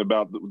was speaking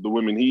about the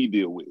women he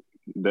deal with.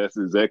 That's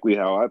exactly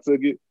how I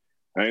took it.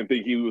 I didn't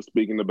think he was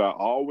speaking about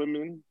all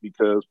women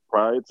because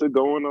prior to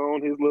going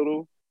on his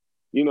little,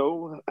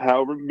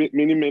 however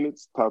many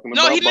minutes talking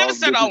about. No, he never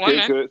said all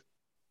women.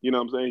 You know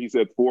what I'm saying? He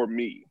said for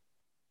me.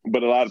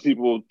 But a lot of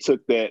people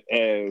took that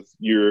as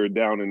you're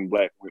down in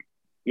black women.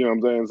 You know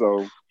what I'm saying?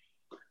 So,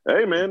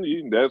 hey, man,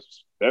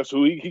 that's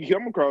who he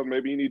come across.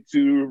 Maybe he needs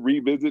to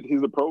revisit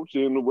his approach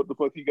and what the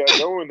fuck he got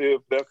going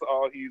if that's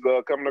all he's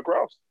coming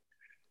across.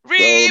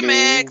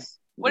 Remix. So,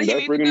 what do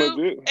you need to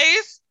do,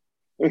 Ace?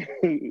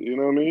 You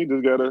know what I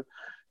mean?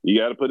 You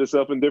gotta put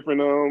yourself in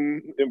different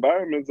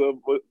environments of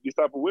these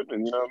type of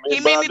women. You know what I mean?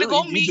 He may need to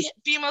go meet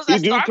females at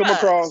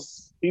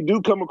Starbucks. He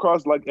do come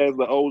across like as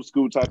the old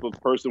school type of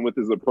person with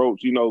his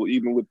approach.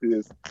 Even with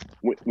his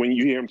when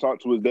you hear him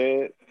talk to his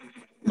dad.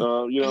 You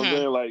know what I'm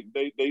saying? Like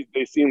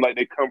they seem like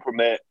they come from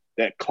that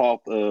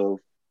cloth of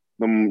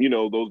them,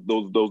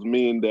 those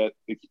men that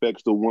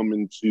expects the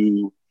woman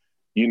to,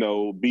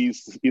 be,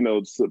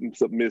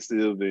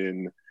 submissive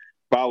and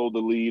follow the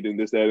lead and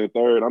this, that, and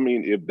third. I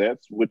mean, if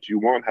that's what you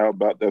want, how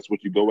about that's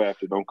what you go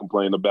after? Don't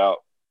complain about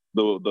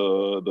the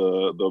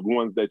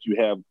ones that you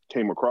have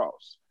came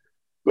across.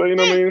 So you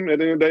know what I mean? At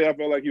the end of the day, I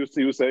felt like he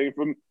was saying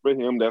for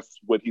him, that's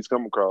what he's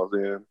come across.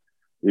 And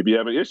if you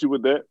have an issue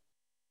with that,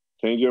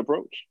 change your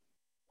approach.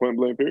 Point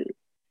blank, period.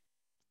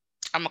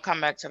 I'm gonna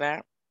come back to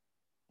that.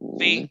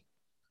 V,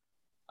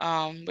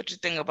 what you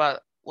think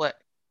about what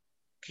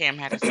Cam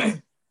had to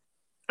say?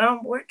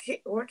 Where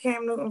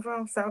Cam Newton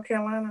from? South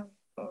Carolina?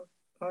 North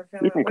He's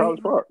Carolina? from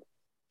College Park.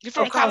 You're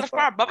from College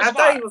Park, Bubba I Squad.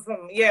 thought he was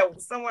from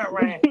somewhere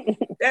around.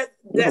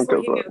 That's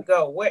where he need to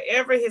go.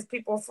 Wherever his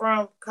people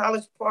from,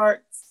 College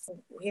Park,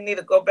 he need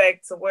to go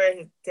back to where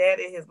his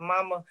daddy, his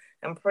mama,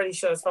 I'm pretty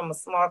sure it's from a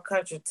small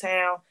country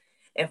town,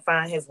 and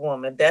find his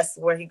woman. That's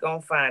where he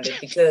gonna find it.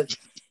 Because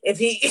if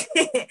he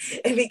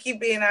if he keep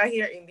being out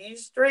here in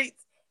these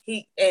streets,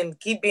 and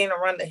keep being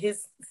around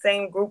his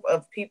same group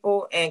of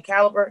people and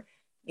caliber,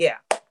 yeah,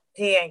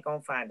 he ain't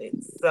gonna find it.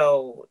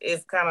 So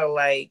it's kind of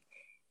like,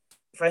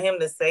 for him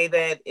to say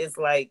that, it's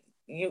like,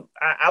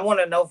 I want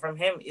to know from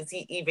him, is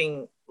he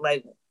even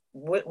like,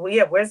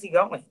 where's he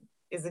going?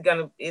 Is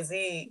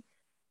he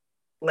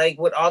like,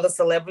 would all the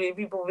celebrity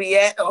people be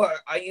at, or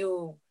are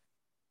you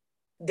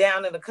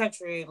down in the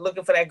country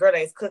looking for that girl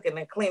that's cooking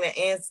and cleaning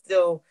and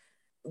still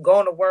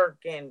going to work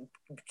and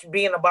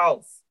being a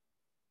boss?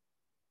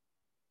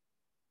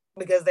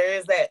 Because there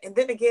is that. And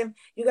then again,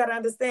 you got to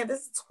understand,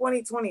 this is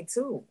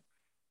 2022.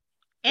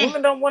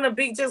 Women don't want to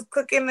be just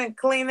cooking and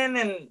cleaning,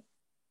 and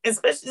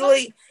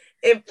especially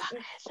if,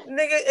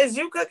 nigga, is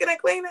you cooking and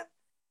cleaning?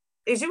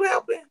 Is you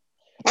helping?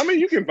 I mean,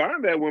 you can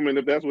find that woman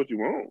if that's what you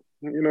want.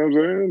 You know what I'm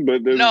saying?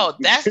 But no,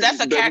 that's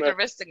a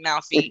characteristic now,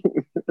 Fee.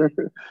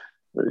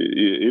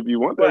 If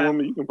you want that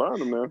woman, you can find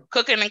them now.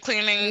 Cooking and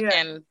cleaning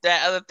and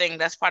that other thing,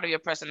 that's part of your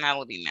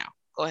personality now.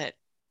 Go ahead.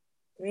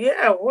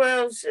 Yeah,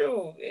 well,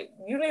 shoot,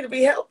 you need to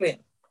be helping.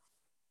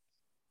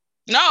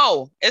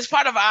 No, it's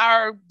part of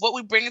what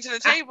we bring to the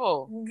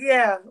table.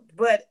 Yeah,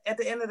 but at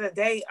the end of the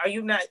day, are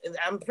you not?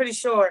 I'm pretty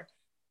sure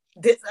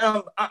this.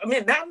 Not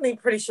only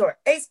pretty sure,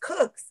 Ace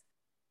cooks,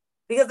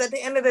 because at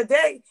the end of the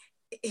day,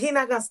 he's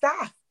not gonna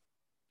stop.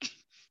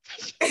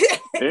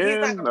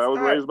 And I was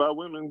raised by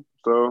women,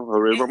 so I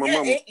was raised by my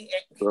mama.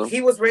 So.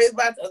 He was raised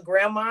by a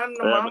grandma and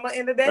a mama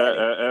and a daddy.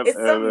 It's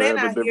some men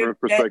out here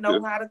that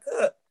know how to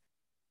cook.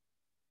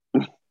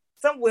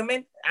 Some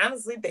women,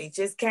 honestly, they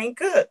just can't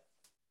cook.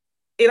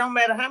 It don't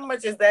matter how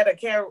much is that a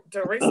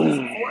characteristic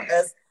for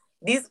us.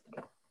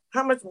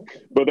 How much?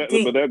 But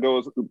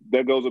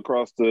that goes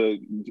across to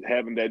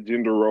having that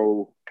gender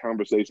role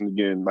conversation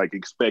again, like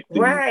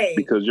expecting, right?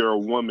 Because you're a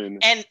woman,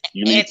 and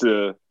you need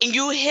to. And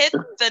you hit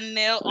the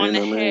nail on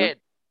the head,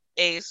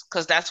 Ace,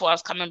 because that's what I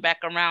was coming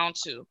back around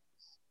to.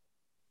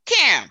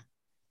 Cam,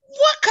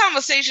 what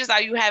conversations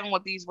are you having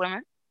with these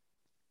women?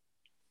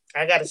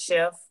 I got a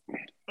chef.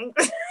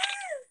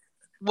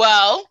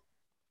 Well,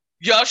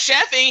 your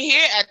chef ain't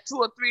here at 2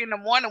 or 3 in the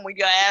morning when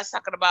your ass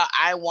talking about,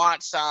 I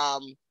want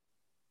some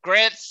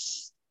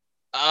grits.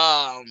 If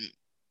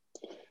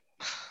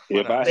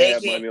I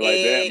had money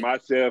like that, my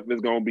chef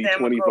is gonna be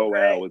 24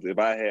 hours. If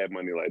I had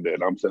money like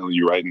that, I'm telling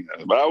you right now.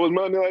 If I was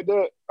money like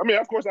that, I mean,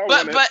 of course I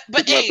would.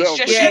 But Ace, your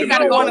chef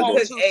gotta go home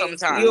too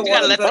sometimes. You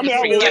gotta let them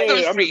free. Give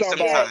them free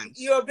sometimes.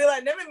 You'll be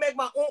like, let me make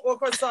my own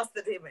okra sauce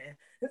today, man.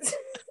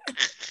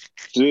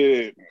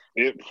 Shit,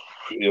 if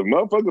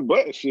motherfucker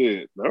butt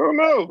shit, I don't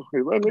know.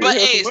 But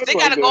Ace, they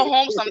gotta go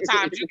home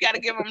sometimes. You gotta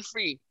give them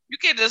free. You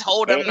can't just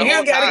hold them the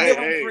whole time. Give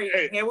them free.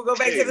 Here we go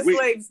back to the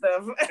slave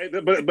stuff.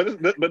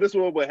 But this is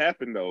what would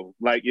happen though.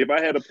 Like if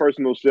I had a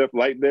personal chef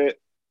like that,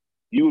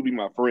 you would be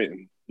my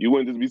friend. You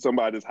wouldn't just be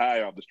somebody that's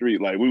high off the street.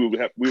 Like we would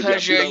have.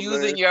 Because you're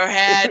using your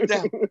head.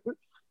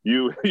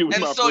 you and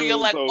so friend, you're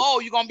like,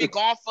 oh, you're gonna be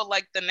gone for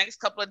like the next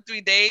couple of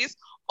 3 days.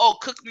 Oh,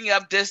 cook me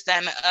up this, that,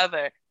 and the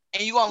other,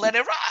 and you gonna let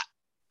it rock.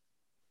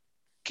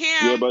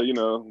 Cam, yeah, but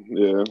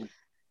yeah.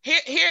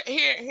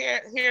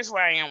 Here's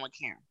where I am with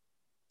Cam.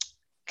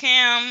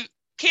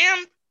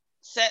 Cam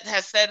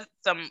has said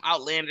some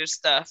outlandish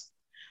stuff,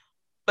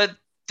 but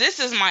this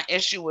is my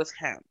issue with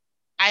him.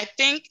 I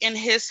think in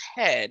his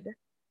head,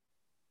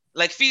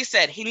 like Fee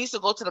said, he needs to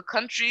go to the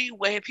country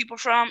where his people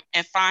from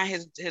and find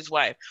his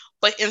wife.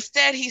 But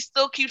instead, he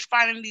still keeps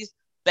finding these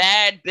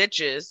bad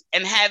bitches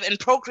and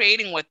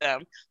procreating with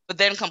them, but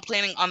then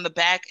complaining on the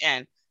back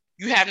end.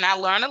 You have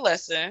not learned a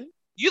lesson.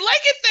 You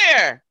like it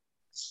there.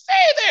 Stay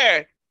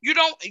there. You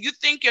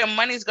think your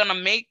money's gonna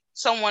make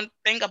someone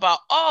think about,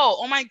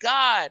 oh my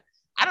God,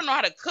 I don't know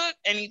how to cook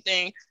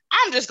anything.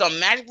 I'm just gonna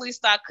magically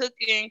start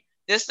cooking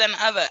this and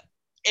the other.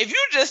 If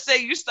you just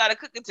say you started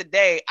cooking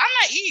today, I'm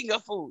not eating your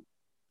food.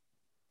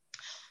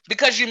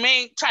 Because you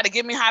may try to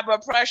give me high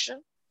blood pressure.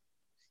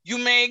 You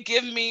may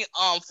give me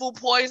food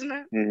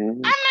poisoning. Mm-hmm.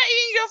 I'm not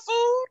eating your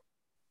food.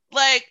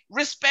 Like,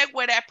 respect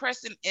where that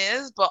person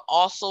is, but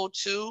also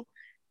too,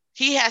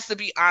 he has to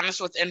be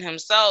honest within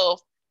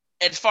himself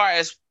as far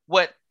as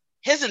what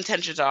his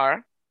intentions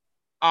are,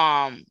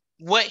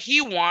 what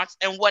he wants,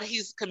 and what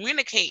he's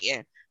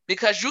communicating.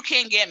 Because you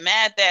can't get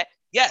mad that,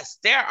 yes,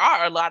 there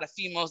are a lot of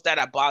females that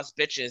are boss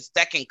bitches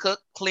that can cook,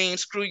 clean,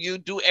 screw you,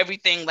 do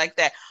everything like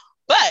that.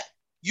 But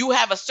you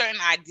have a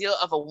certain ideal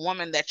of a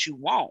woman that you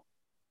want.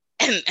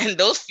 And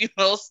those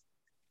females,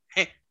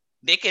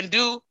 they can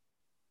do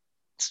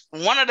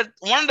one of the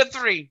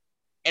 3,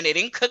 and it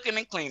ain't cooking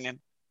and cleaning.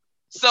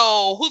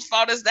 So whose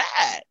fault is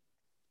that?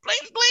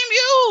 blame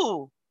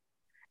you.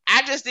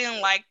 I just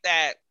didn't like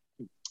that.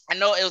 I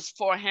know it was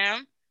for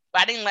him,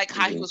 but I didn't like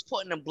how he was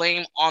putting the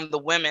blame on the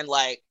women.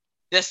 Like,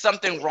 there's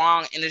something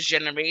wrong in this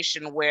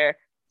generation where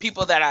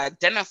people that are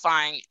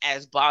identifying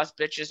as boss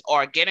bitches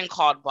or getting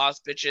called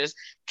boss bitches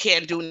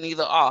can't do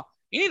neither or.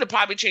 You need to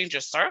probably change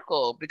your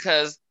circle,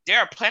 because there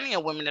are plenty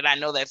of women that I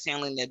know that's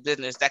handling their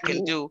business that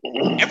can do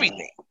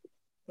everything.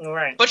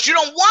 Right. But you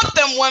don't want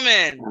them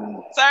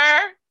women,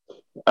 sir.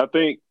 I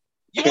think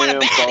you want a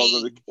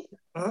baddie.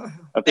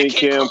 I think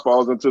Cam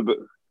falls into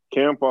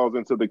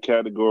the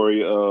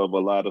category of a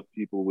lot of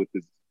people with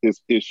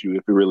his issue,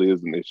 if it really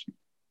is an issue.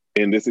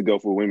 And this would go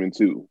for women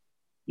too.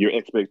 Your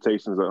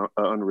expectations are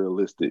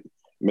unrealistic.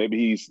 Maybe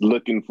he's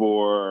looking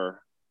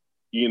for,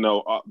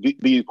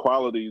 these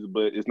qualities,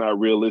 but it's not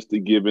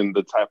realistic given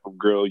the type of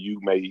girl you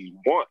may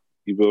want.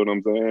 You feel what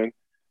I'm saying?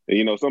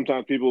 And,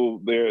 sometimes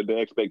people, their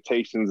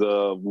expectations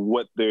of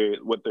what they're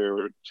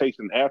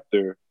chasing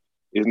after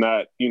is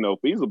not,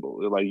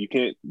 feasible. Like, you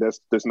can't.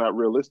 That's not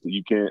realistic.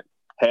 You can't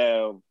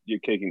have your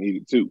cake and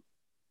eat it too.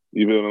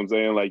 You feel what I'm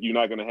saying? Like, you're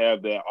not gonna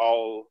have that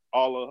all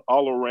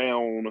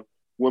around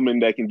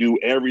woman that can do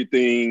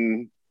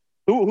everything.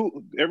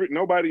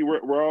 Nobody.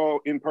 We're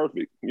all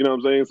imperfect. You know what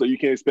I'm saying? So you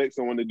can't expect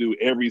someone to do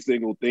every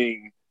single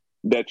thing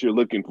that you're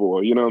looking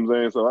for. You know what I'm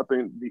saying? So I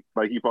think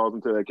he falls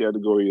into that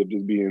category of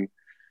just being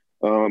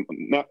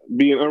not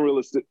being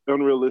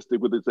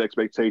unrealistic with its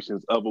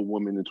expectations of a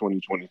woman in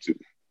 2022.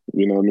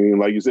 You know what I mean?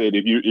 Like you said,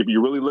 if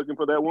you're really looking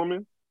for that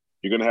woman,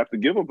 you're gonna have to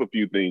give up a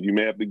few things. You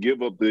may have to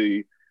give up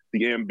the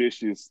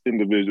ambitious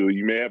individual.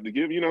 You may have to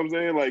give, you know what I'm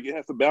saying? Like, it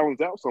has to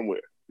balance out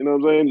somewhere. You know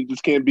what I'm saying? You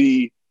just can't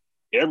be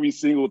every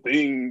single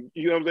thing.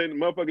 You know what I'm saying?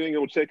 The motherfucker ain't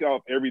gonna check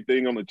off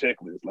everything on the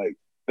checklist. Like,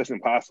 that's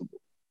impossible.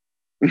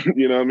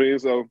 You know what I mean?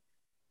 So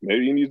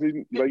maybe you need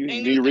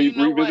to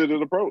revisit the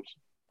approach.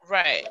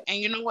 Right. And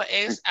you know what,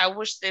 Ace? I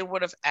wish they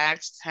would have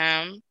asked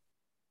him,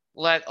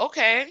 like,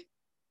 okay,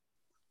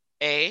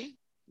 A,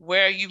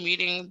 where are you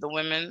meeting the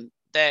women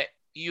that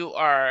you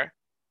are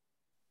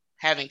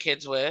having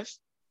kids with?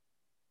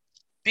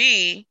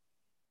 B,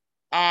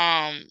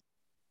 are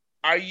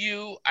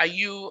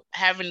you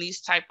having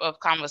these type of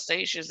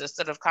conversations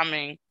instead of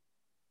coming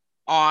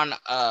on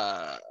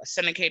a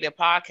syndicated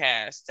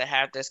podcast to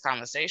have this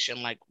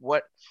conversation? Like,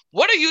 what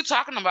are you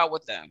talking about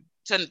with them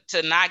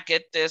to not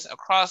get this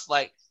across?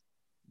 Like,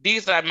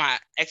 these are my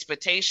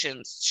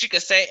expectations. She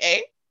could say,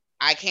 A,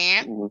 I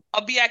can,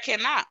 or B, I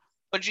cannot.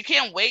 But you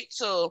can't wait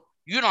till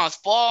you don't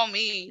spoil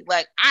me.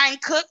 Like, I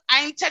ain't cook,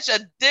 I ain't touch a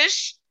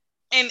dish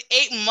in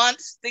 8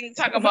 months. Then you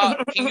talk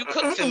about, can you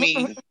cook for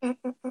me?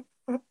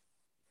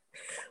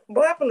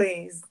 Boy,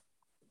 please.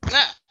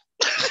 No.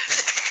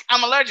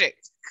 I'm allergic.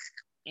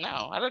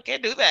 No,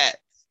 can't do that.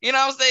 You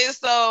know what I'm saying?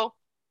 So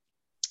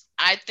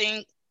I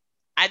think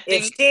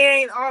if she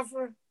ain't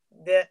offer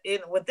that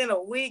within a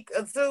week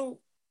or two,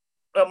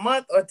 a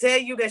month, or tell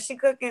you that she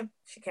cooking,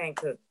 she can't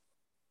cook.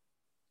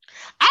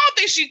 I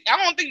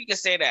don't think you can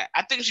say that.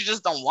 I think she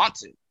just don't want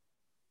to.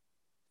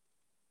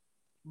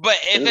 But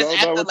if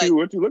it's after like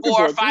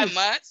 4 or 5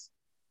 months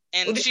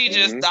and she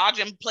just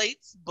dodging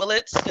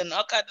bullets, and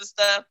all kinds of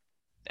stuff,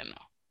 then no.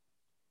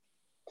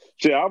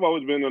 See, I've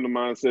always been in the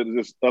mindset of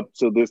just up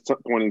to this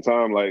point in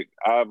time, like,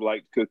 I've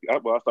liked cooking. I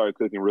started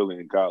cooking really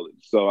in college.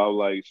 So I was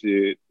like,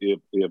 shit, if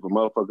a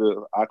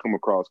motherfucker I come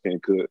across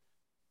can't cook,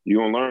 you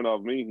gonna learn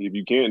off me. If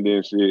you can't,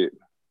 then shit,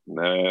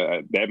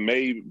 nah, I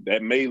may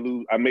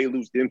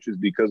lose interest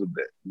because of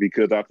that.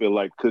 Because I feel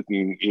like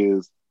cooking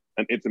is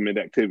an intimate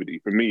activity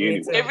for me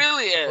anyway. It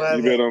really is.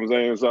 You get what I'm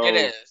saying? So it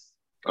is.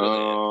 I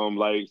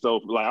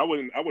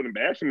wouldn't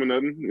bash him or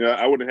nothing.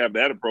 I wouldn't have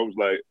that approach.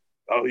 Like,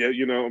 oh yeah,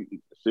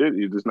 shit,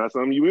 it's just not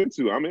something you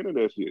into. I'm into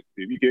that shit.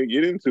 If you can't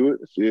get into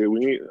it, shit,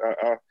 we ain't.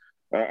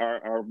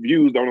 Our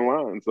views don't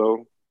align.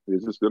 So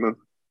it's just gonna.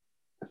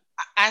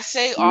 I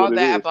say all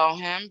that about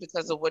him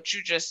because of what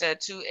you just said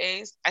too,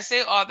 Ace. I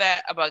say all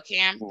that about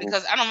Cam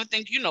because I don't even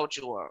think you know what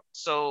you want.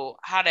 So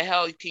how the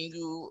hell can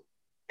you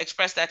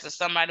express that to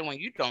somebody when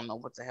you don't know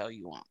what the hell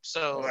you want?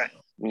 So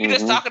you're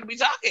just talking to be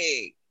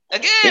talking.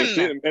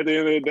 Again. At the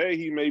end of the day,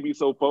 he may be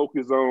so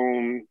focused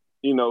on,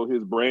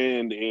 his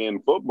brand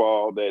and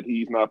football that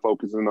he's not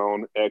focusing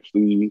on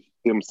actually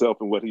himself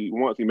and what he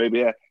wants. He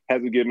maybe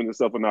hasn't given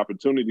himself an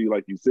opportunity,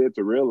 like you said,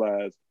 to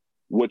realize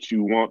what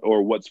you want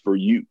or what's for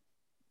you.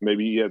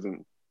 Maybe he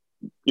hasn't,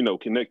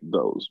 connected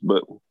those,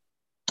 but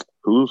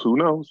who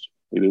knows?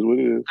 It is what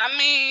it is. I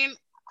mean,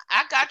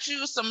 I got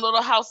you some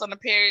Little House on the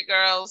Prairie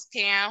girls,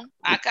 Cam.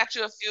 I got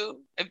you a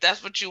few if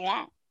that's what you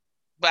want,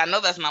 but I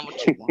know that's not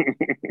what you want.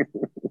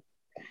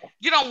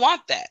 You don't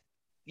want that.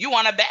 You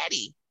want a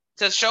baddie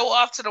to show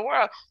off to the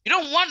world. You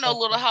don't want no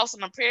Little House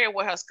on the Prairie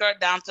with her skirt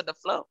down to the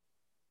floor.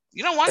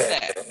 You don't want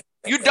that.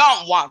 You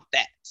don't want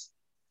that.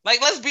 Like,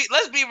 let's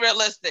be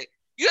realistic.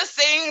 You're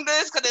saying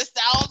this because it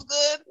sounds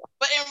good,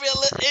 but in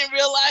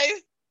real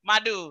life, my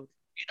dude,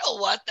 you don't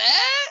want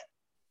that.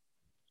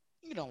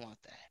 You don't want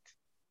that.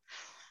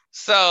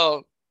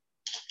 So,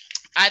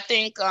 I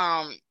think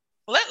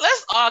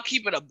let's all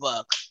keep it a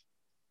buck.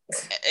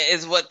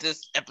 Is what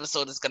this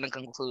episode is going to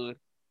conclude.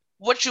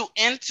 what you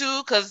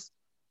into, because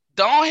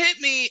don't hit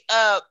me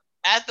up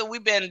after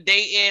we've been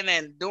dating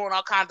and doing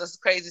all kinds of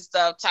crazy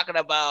stuff, talking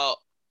about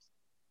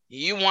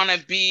you want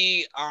to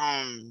be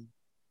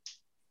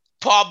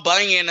Paul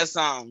Bunyan or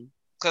something.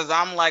 Because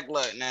I'm like,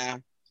 look, now,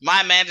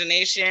 my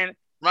imagination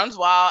runs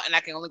wild, and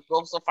I can only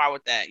go so far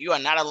with that. You are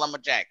not a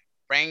lumberjack.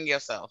 Bring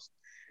yourself.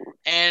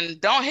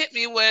 And don't hit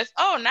me with,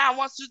 oh, now I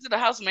want you to the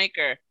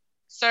housemaker.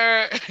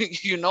 Sir,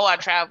 you know I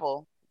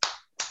travel.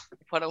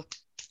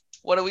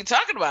 What are we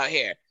talking about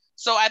here?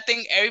 So I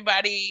think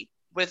everybody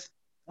with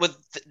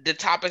the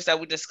topics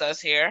that we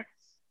discuss here,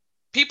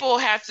 people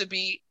have to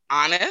be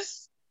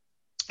honest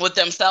with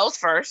themselves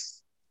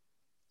first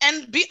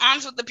and be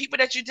honest with the people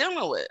that you're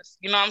dealing with.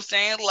 You know what I'm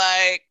saying?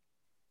 Like,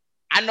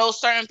 I know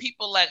certain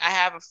people, like I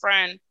have a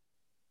friend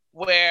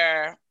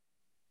where,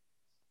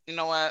 you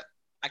know what?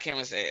 I can't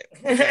even say it.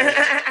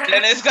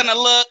 Then it's gonna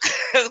look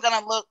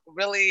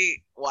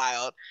really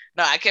wild.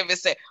 No, I can't even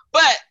say it.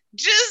 But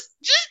just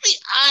be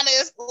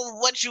honest with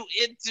what you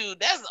into.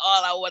 That's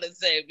all I want to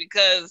say,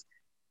 because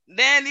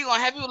then you're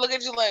gonna have people look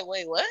at you like,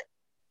 wait, what?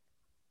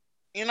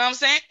 You know what I'm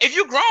saying? If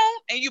you're grown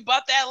and you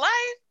bought that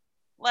life,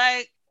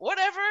 like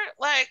whatever,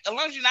 like as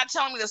long as you're not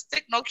telling me to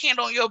stick no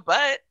candle on your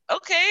butt,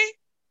 okay.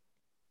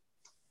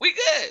 We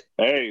good.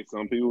 Hey,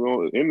 some people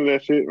go into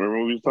that shit.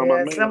 Remember we was talking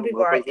about some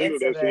people are into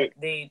that shit.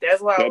 Shit.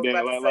 That's why I was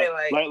about to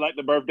say, like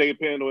the birthday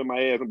candle in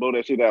my ass and blow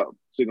that shit out.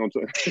 She gonna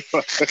tell.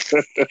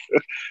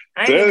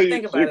 I ain't even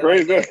think about it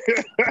like that.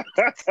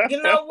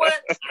 You know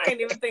what? I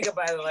ain't even think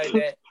about it like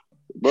that.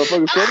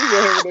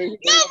 Motherfuckers they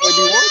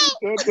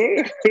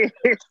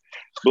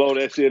blow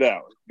that shit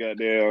out.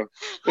 Goddamn.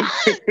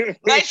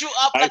 Light you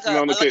up like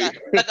a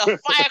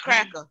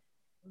firecracker.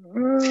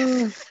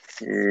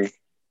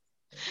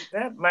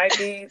 That might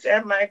be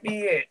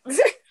it.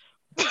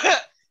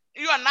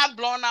 You are not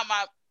blowing out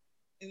my.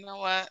 You know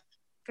what?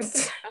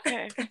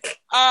 Okay.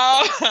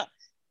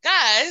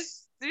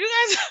 Guys, do you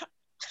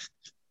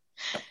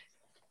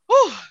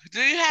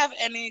have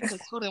any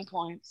concluding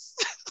points?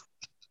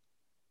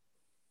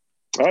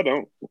 I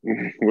don't.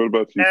 What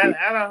about you?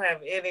 I don't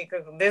have any.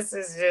 This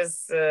is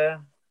just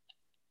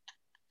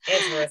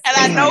interesting. And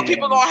I know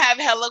people gonna have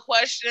hella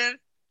questions.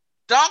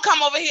 Don't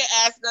come over here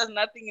ask us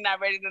nothing you're not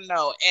ready to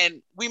know,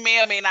 and we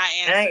may or may not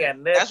answer. I ain't got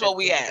nothing. That's what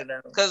we have,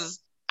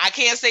 because I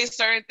can't say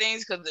certain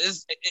things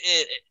because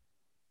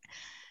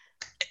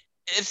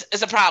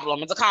it's a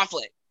problem. It's a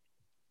conflict.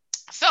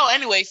 So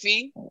anyway,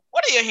 Fee,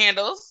 what are your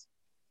handles?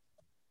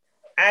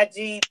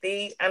 IG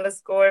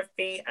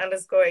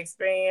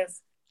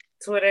 _Fee_experience.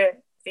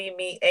 Twitter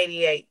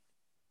FeeMe88.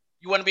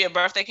 You want to be a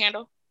birthday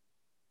candle?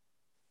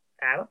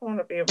 I don't want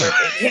to be a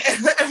birthday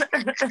candle.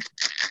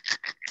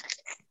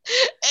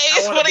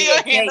 Ace, what are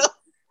your handles?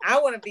 I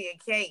want to be a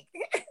cake.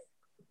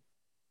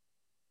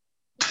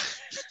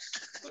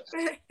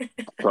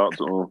 Talk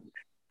to him. All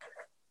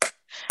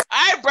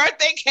right,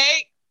 birthday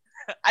cake.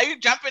 Are you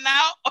jumping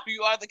out or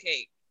you are the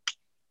cake?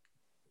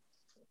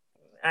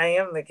 I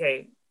am the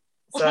cake.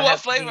 So what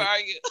flavor are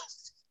you?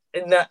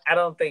 No, I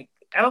don't think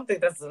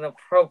that's an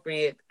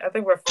appropriate. I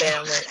think we're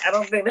family. I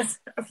don't think that's.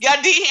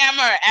 Y'all DM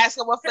her. Ask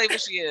her what flavor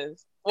she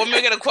is. We'll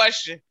make it a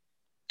question.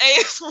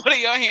 Ace, what are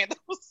your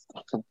handles?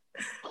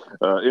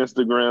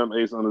 Instagram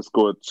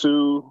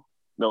Ace_2.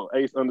 No,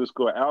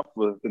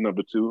 Ace_Alpha, the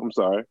number 2. I'm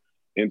sorry.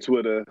 And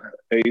Twitter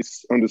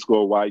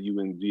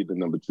Ace_YUNG, the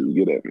number 2.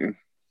 Get at me.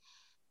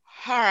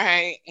 All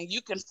right. And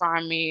you can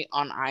find me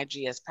on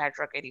IG as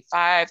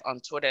Patrick85, on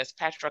Twitter as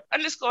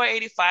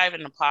Patrick_85,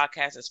 and the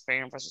podcast is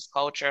Crayon vs.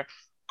 Culture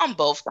on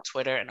both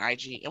Twitter and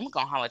IG. And we're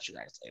going to holler at you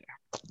guys later.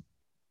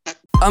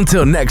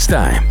 Until next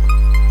time,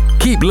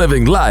 keep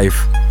living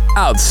life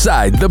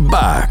outside the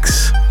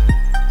box.